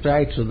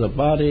appetites of the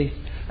body,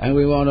 and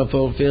we want to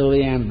fulfill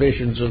the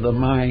ambitions of the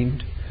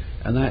mind.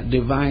 And that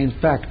divine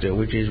factor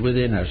which is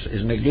within us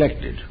is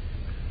neglected,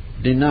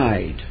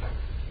 denied,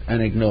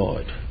 and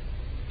ignored.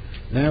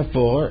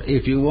 Therefore,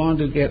 if you want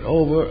to get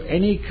over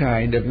any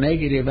kind of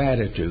negative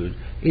attitude,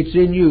 it's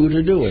in you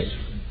to do it.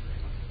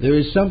 There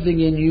is something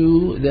in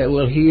you that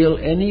will heal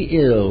any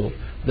ill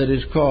that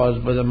is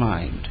caused by the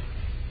mind.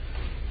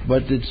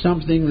 But it's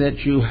something that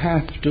you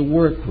have to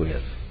work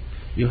with.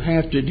 You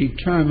have to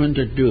determine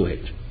to do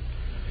it.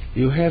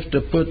 You have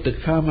to put the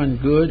common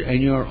good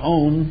and your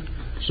own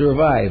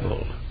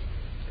survival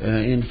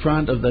in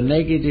front of the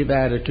negative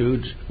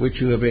attitudes which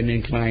you have been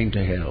inclined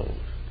to hold.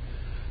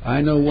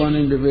 I know one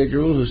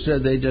individual who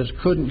said they just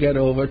couldn't get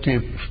over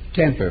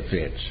temper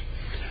fits.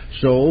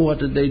 So what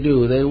did they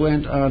do? They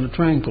went on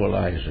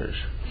tranquilizers.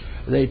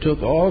 They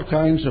took all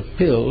kinds of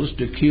pills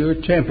to cure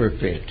temper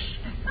fits,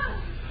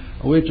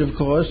 which of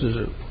course is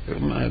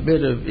a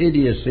bit of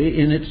idiocy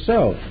in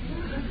itself.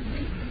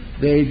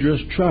 They're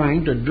just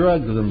trying to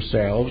drug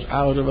themselves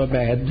out of a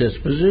bad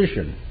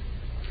disposition.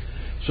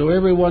 So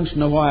every once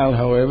in a while,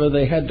 however,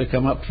 they had to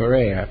come up for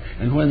air,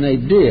 and when they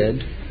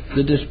did,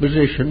 the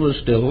disposition was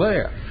still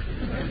there.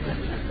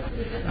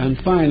 And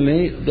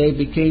finally, they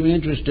became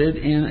interested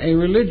in a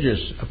religious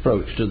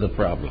approach to the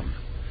problem.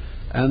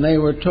 And they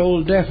were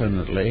told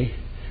definitely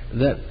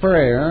that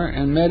prayer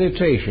and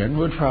meditation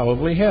would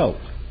probably help.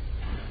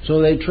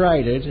 So they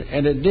tried it,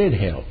 and it did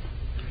help.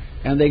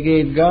 And they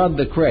gave God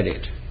the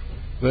credit,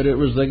 but it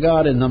was the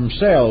God in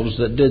themselves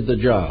that did the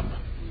job.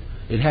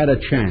 It had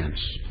a chance.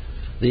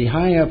 The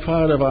higher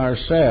part of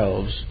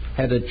ourselves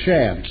had a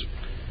chance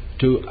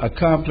to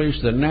accomplish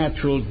the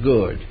natural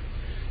good.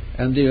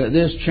 And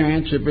this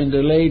chance had been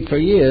delayed for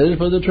years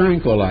for the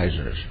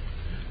tranquilizers.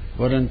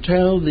 But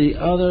until the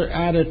other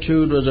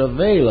attitude was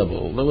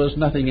available, there was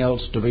nothing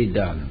else to be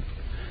done.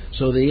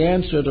 So the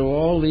answer to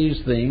all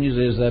these things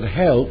is that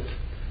help,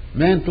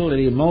 mental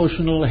and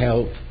emotional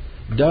help,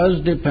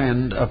 does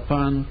depend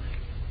upon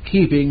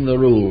keeping the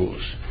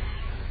rules.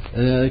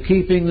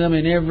 Keeping them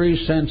in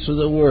every sense of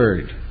the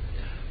word.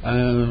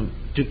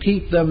 To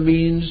keep them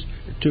means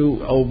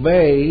to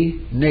obey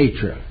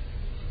nature.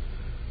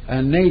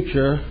 And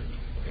nature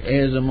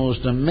is the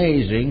most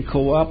amazing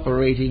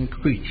cooperating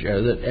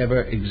creature that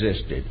ever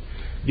existed.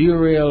 Do you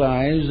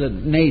realize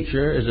that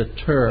nature is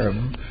a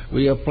term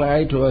we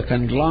apply to a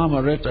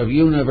conglomerate of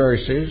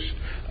universes,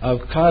 of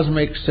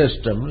cosmic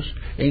systems,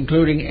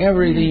 including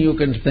everything you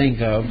can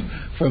think of,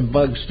 from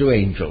bugs to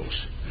angels?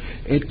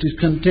 It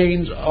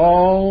contains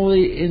all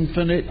the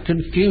infinite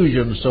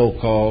confusion,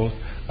 so-called,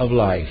 of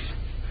life.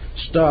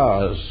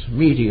 Stars,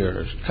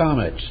 meteors,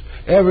 comets,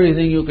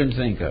 everything you can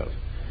think of.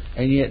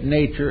 And yet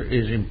nature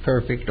is in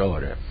perfect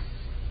order.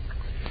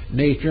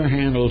 Nature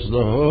handles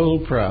the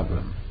whole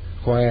problem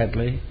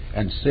quietly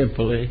and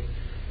simply,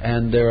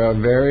 and there are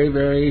very,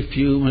 very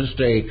few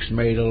mistakes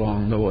made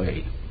along the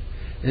way.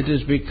 It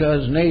is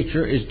because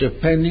nature is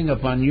depending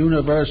upon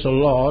universal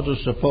law to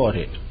support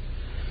it.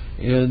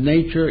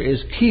 Nature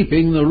is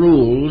keeping the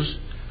rules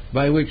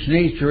by which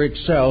nature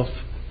itself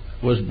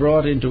was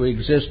brought into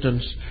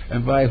existence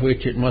and by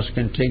which it must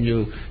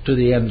continue to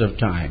the end of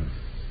time.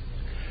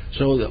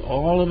 So that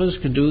all of us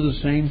can do the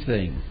same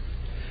thing.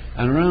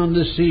 And around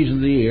this season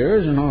of the year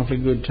is an awfully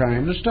good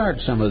time to start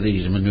some of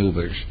these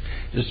maneuvers,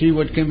 to see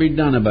what can be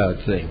done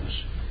about things.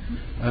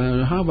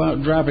 How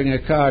about dropping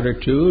a card or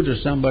two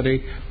to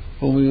somebody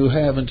whom you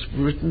haven't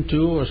written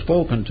to or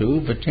spoken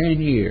to for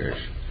 10 years?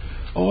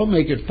 Or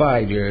make it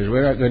 5 years.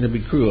 We're not going to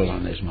be cruel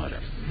on this matter.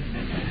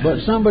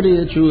 But somebody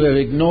that you have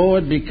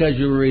ignored because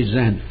you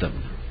resent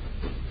them.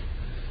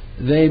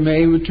 They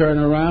may turn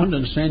around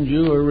and send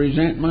you a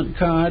resentment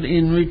card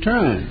in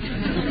return.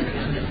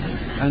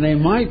 And they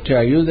might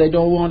tell you they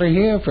don't want to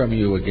hear from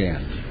you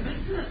again.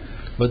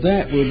 But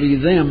that will be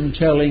them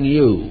telling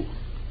you.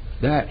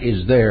 That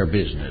is their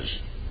business.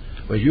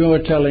 What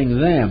you're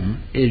telling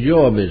them is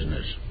your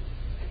business.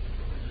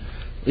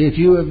 If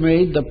you have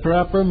made the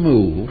proper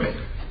move,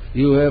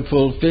 you have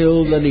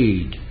fulfilled the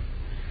need.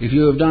 If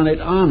you have done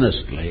it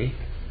honestly,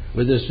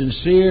 with a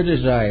sincere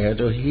desire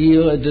to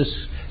heal a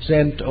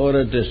dissent or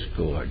a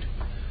discord,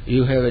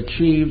 you have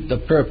achieved the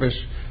purpose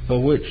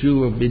for which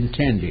you have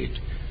intended,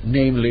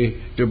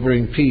 namely to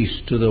bring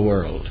peace to the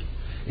world.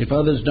 If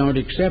others don't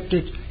accept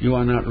it, you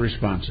are not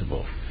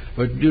responsible.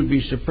 But you'd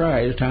be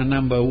surprised how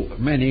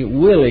many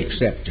will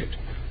accept it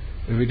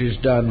if it is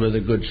done with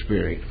a good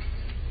spirit.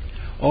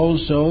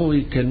 Also,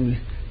 we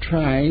can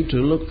try to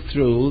look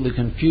through the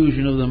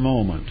confusion of the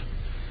moment.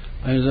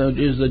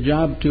 Is the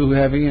job too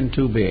heavy and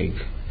too big?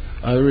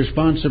 The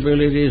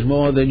responsibility is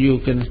more than you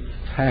can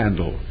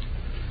handle.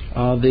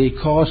 The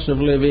cost of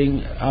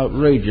living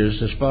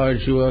outrageous as far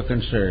as you are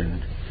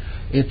concerned.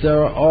 If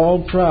there are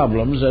all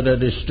problems that are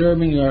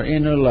disturbing your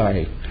inner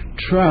life,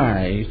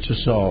 try to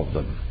solve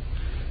them.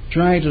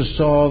 Try to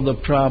solve the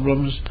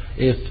problems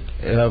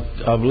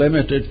of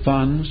limited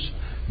funds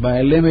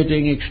by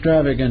limiting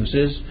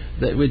extravagances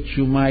which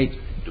you might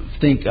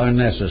think are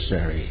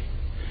necessary.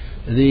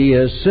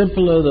 The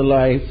simpler the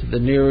life, the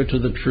nearer to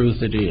the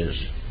truth it is.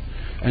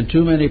 And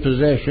too many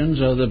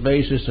possessions are the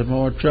basis of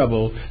more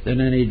trouble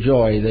than any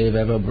joy they've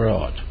ever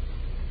brought.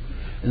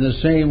 In the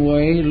same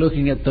way,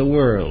 looking at the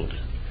world,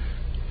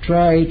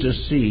 try to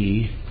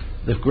see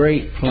the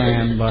great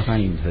plan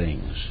behind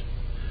things.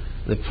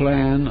 The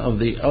plan of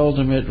the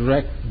ultimate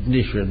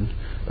recognition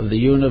of the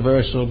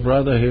universal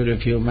brotherhood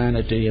of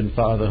humanity and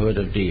fatherhood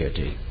of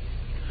deity.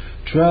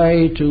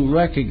 Try to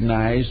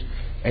recognize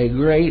a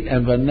great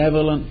and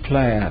benevolent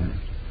plan,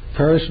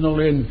 personal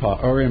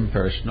or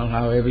impersonal,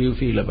 however you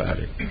feel about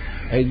it.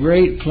 A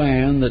great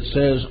plan that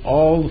says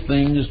all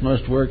things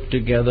must work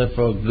together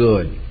for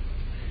good.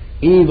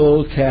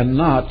 Evil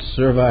cannot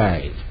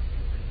survive.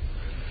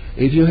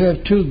 If you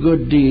have two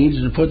good deeds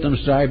and put them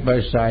side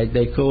by side,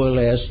 they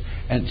coalesce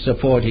and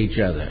support each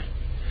other.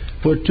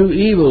 Put two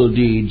evil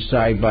deeds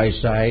side by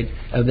side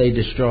and they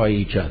destroy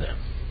each other.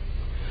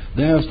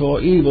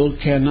 Therefore, evil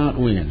cannot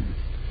win.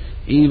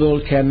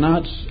 Evil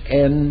cannot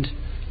end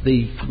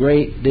the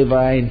great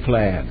divine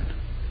plan.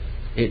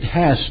 It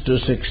has to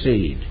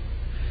succeed.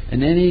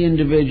 And any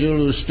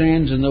individual who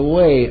stands in the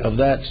way of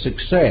that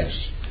success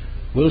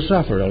will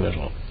suffer a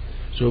little.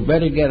 So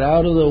better get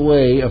out of the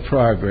way of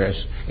progress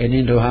and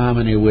into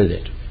harmony with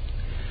it.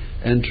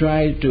 And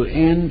try to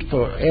end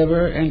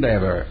forever and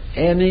ever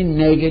any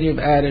negative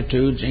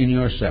attitudes in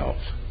yourself.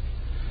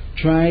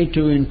 Try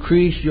to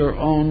increase your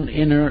own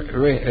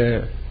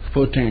inner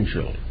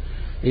potential.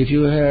 If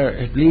you have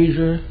at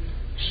leisure,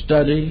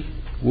 study,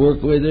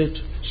 work with it,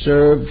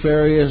 serve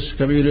various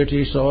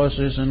community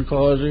sources and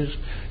causes,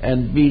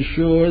 and be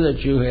sure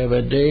that you have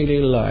a daily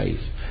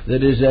life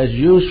that is as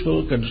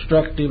useful,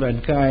 constructive,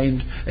 and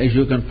kind as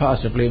you can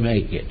possibly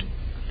make it.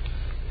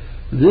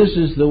 This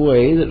is the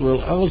way that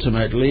will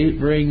ultimately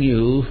bring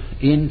you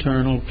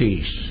internal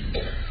peace.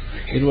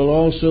 It will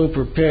also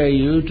prepare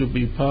you to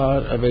be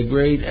part of a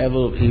great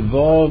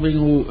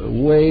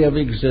evolving way of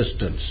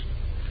existence,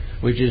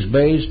 which is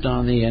based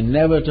on the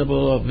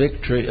inevitable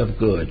victory of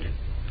good,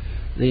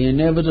 the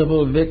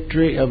inevitable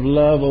victory of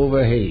love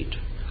over hate,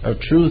 of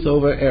truth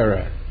over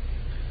error,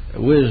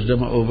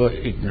 wisdom over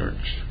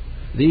ignorance.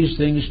 These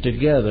things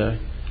together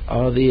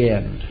are the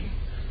end.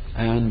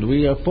 And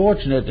we are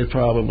fortunate that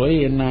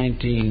probably in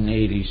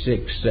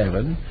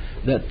 1986-7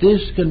 that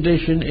this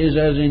condition is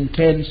as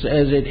intense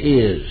as it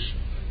is.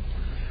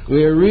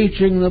 We are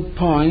reaching the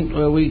point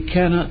where we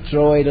cannot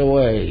throw it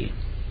away.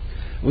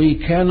 We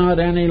cannot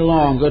any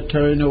longer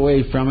turn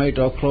away from it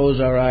or close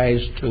our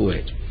eyes to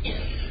it.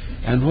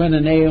 And when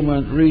an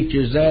ailment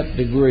reaches that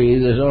degree,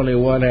 there's only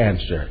one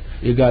answer.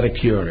 You've got to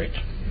cure it.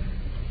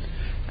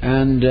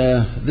 And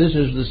this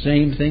is the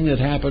same thing that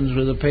happens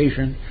with a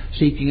patient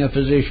seeking a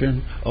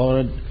physician or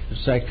a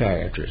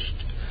psychiatrist.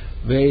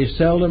 They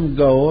seldom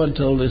go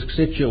until the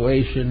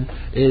situation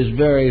is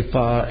very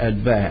far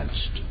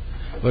advanced.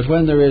 But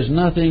when there is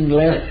nothing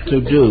left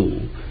to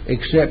do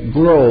except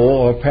grow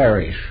or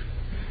perish,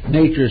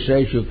 nature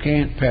says you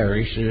can't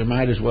perish, so you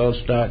might as well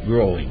start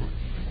growing.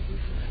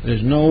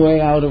 There's no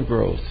way out of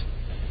growth.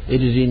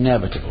 It is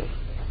inevitable.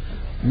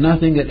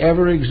 Nothing that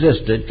ever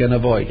existed can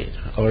avoid it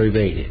or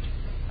evade it.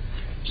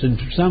 In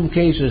some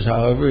cases,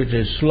 however, it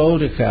is slow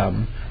to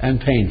come and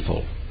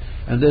painful.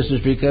 And this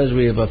is because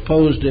we have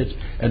opposed it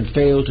and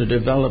failed to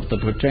develop the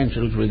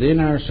potentials within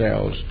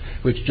ourselves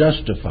which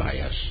justify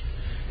us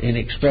in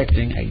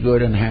expecting a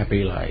good and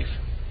happy life.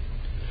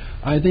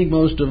 I think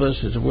most of us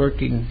is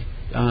working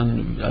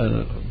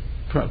on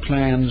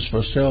plans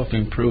for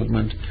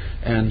self-improvement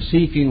and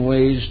seeking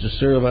ways to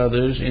serve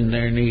others in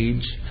their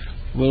needs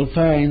will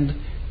find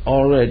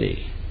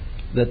already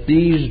that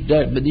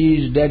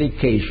these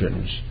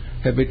dedications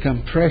have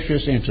become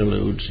precious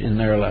interludes in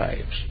their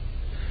lives.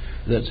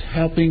 That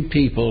helping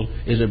people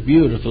is a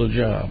beautiful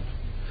job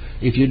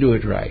if you do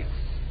it right.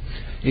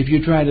 If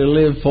you try to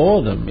live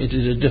for them, it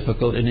is a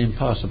difficult and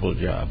impossible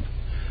job.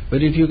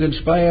 But if you can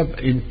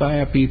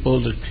inspire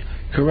people to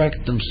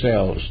correct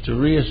themselves, to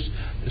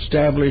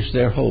re-establish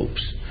their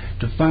hopes,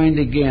 to find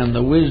again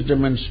the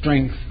wisdom and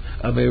strength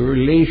of a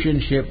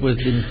relationship with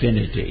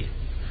infinity,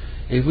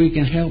 if we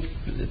can help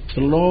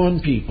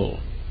forlorn people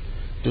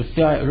to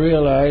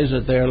realize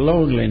that their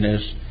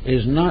loneliness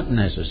is not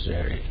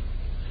necessary,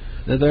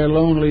 that their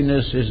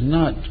loneliness is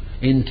not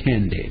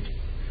intended.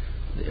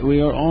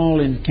 We are all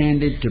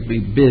intended to be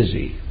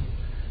busy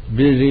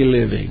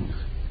living,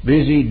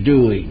 busy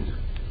doing,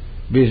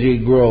 busy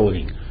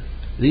growing.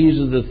 These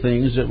are the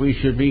things that we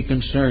should be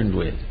concerned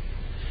with.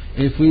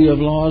 If we have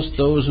lost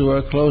those who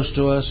are close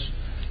to us,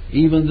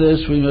 even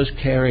this we must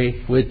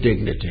carry with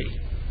dignity.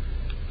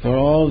 For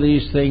all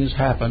these things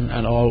happen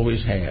and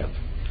always have.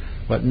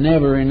 But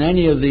never in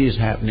any of these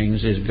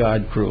happenings is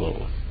God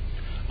cruel.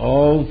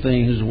 All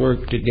things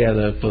work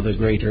together for the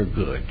greater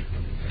good.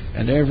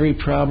 And every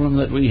problem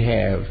that we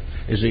have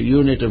is a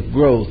unit of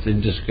growth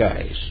in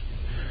disguise.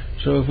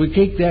 So if we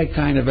take that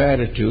kind of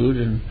attitude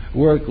and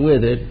work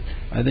with it,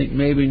 I think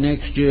maybe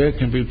next year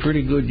can be a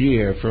pretty good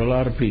year for a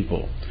lot of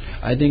people.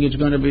 I think it's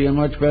going to be a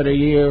much better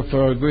year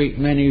for a great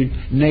many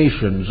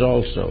nations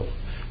also,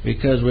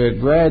 because we're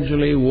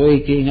gradually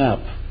waking up.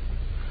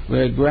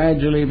 We're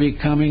gradually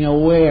becoming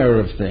aware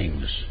of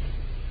things.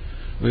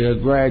 We are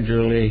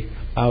gradually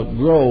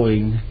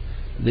outgrowing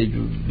the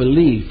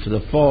belief,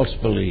 the false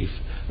belief,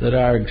 that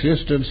our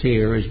existence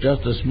here is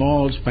just a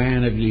small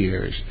span of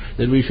years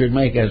that we should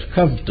make as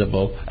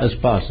comfortable as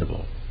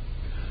possible.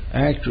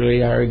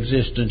 Actually, our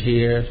existence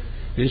here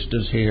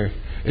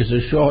is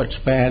a short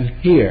span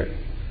here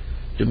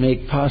to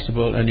make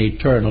possible an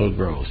eternal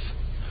growth,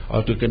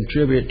 or to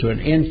contribute to an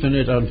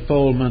infinite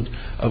unfoldment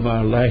of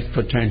our life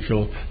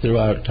potential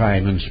throughout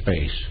time and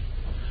space.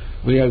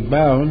 We are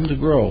bound to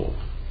grow,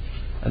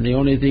 and the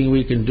only thing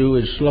we can do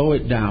is slow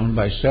it down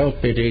by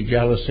self-pity,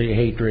 jealousy,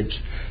 hatred,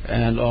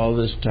 and all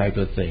this type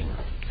of thing.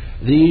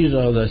 These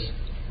are the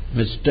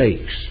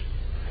mistakes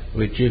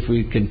which, if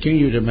we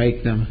continue to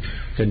make them,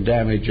 can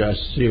damage us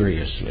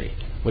seriously,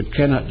 but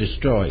cannot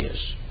destroy us.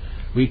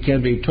 We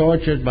can be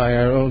tortured by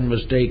our own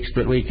mistakes,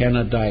 but we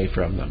cannot die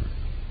from them.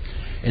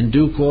 In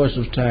due course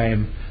of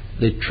time,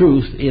 the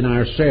truth in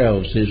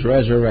ourselves is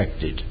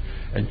resurrected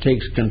and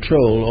takes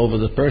control over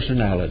the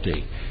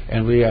personality,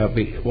 and we are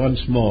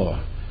once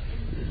more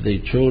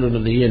the children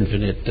of the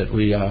infinite that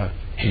we are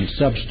in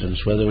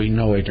substance, whether we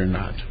know it or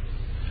not.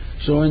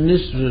 So in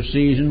this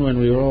season, when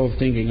we are all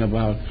thinking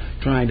about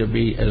trying to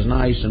be as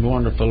nice and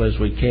wonderful as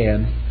we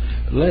can,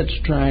 let's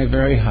try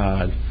very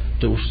hard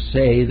to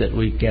say that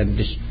we can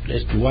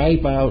just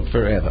wipe out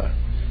forever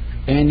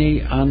any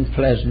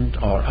unpleasant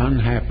or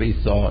unhappy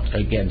thought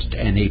against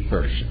any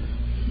person.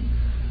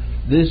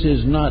 This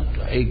is not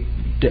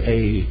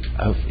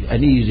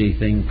an easy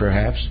thing,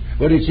 perhaps,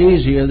 but it's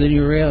easier than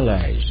you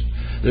realize.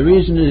 The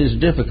reason it is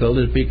difficult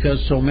is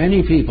because so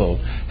many people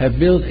have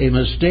built a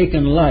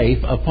mistaken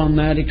life upon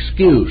that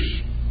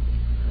excuse.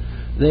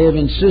 They have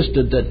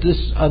insisted that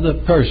this other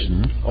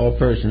person or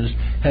persons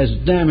has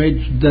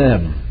damaged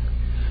them.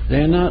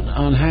 They're not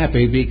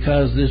unhappy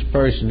because this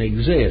person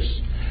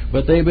exists,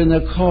 but they've been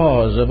the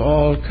cause of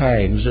all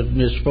kinds of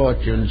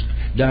misfortunes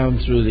down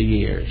through the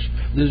years.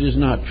 This is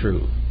not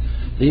true.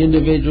 The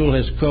individual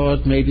has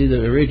caused maybe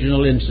the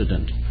original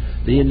incident.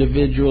 The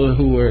individual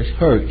who was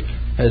hurt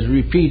has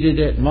repeated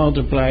it,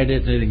 multiplied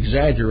it, and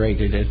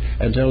exaggerated it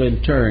until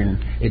in turn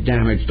it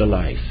damaged a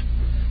life.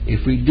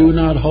 If we do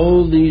not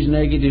hold these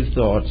negative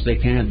thoughts, they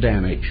can't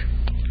damage.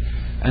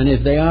 And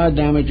if they are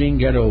damaging,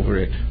 get over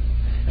it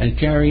and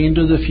carry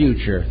into the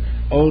future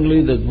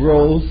only the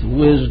growth,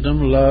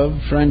 wisdom, love,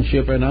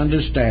 friendship, and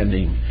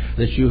understanding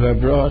that you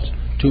have brought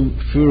to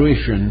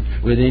fruition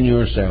within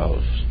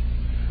yourselves.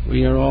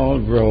 We are all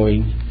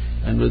growing,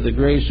 and with the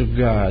grace of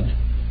God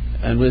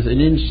and with an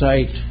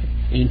insight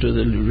into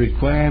the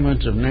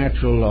requirements of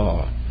natural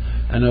law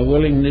and a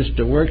willingness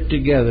to work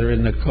together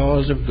in the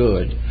cause of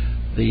good,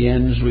 the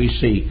ends we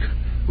seek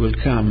will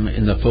come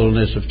in the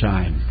fullness of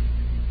time.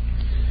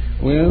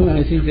 Well,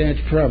 I think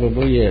that's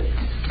probably it.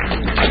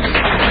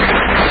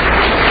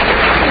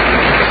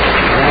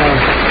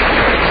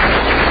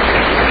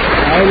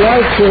 I'd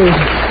like to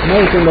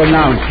make an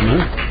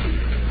announcement.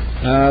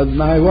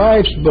 My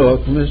wife's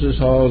book, Mrs.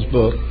 Hall's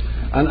book,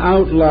 an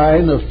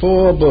outline of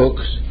 4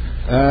 books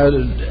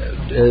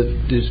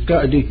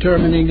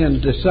determining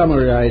and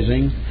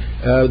summarizing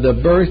the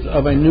birth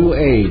of a new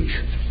age.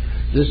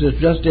 This is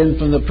just in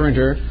from the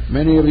printer.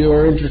 Many of you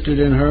are interested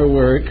in her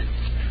work,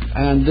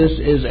 and this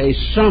is a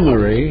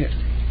summary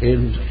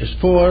in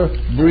 4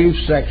 brief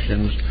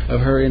sections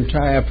of her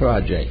entire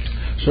project.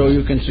 So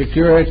you can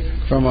secure it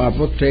from our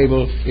book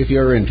table if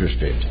you're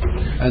interested.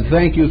 And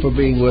thank you for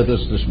being with us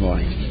this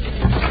morning.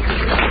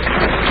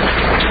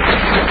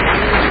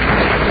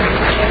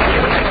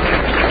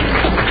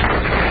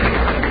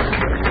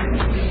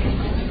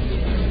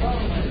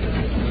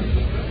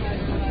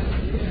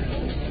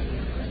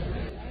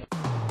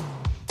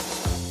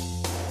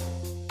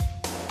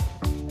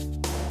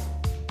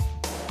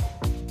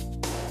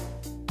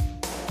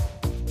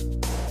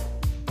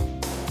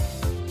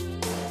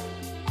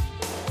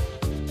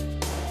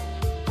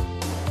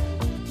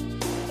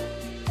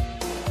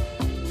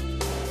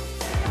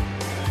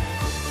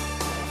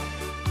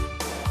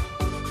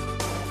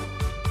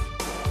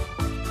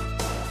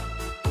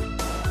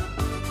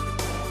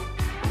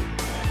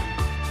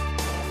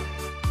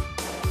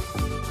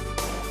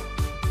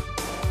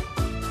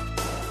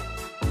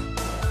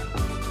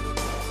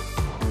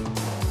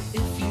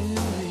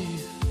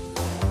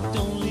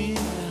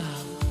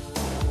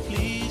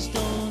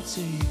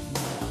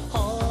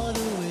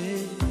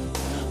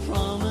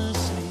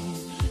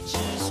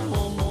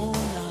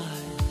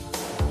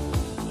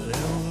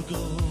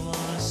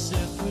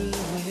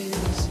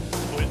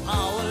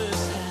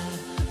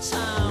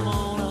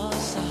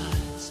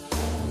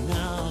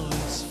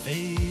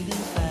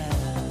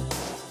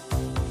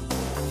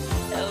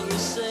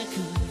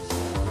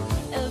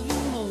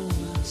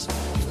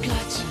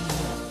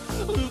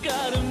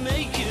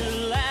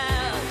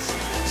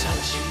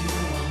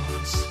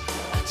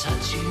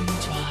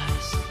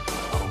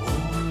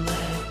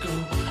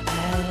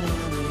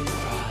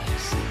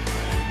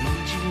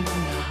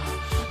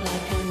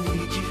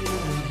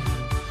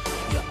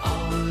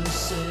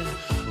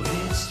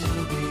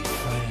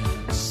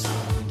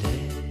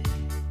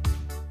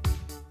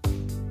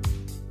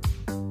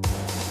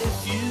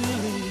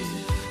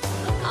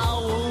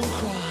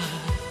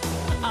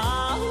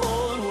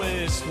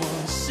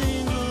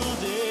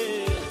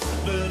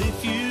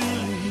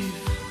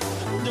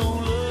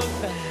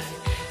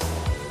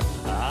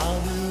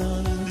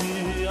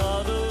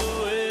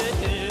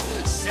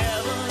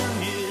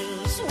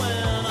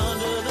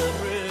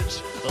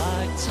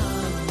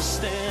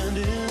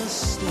 this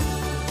still.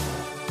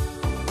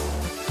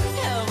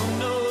 Heaven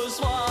knows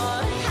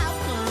what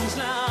happens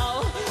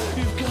now.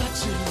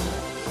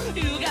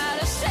 You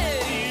gotta say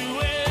you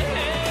will.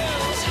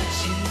 I touch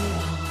you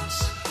once,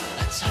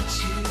 I touch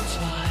you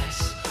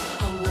twice.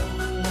 I won't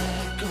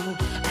let go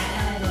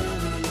at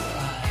any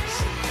price.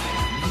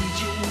 I need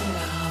you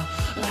now,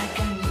 like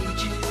I need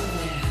you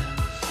then.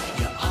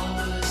 You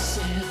always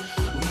said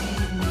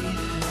we'd meet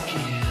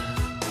again.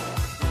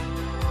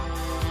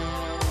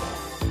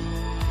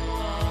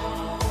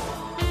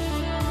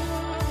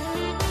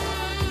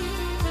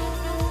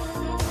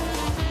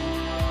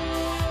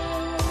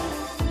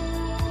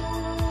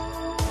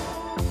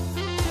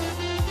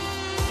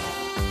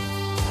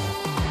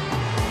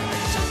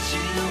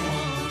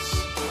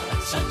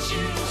 Touch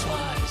you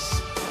twice,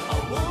 I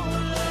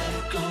won't let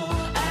go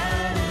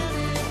at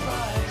any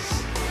price.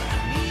 I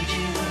need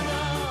you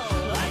now,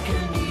 like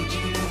I need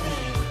you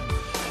then.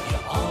 You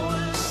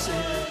always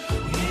said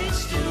we'd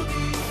still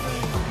be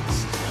friends.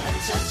 I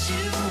touch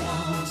you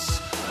once,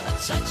 I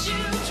touch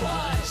you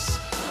twice,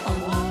 I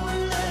won't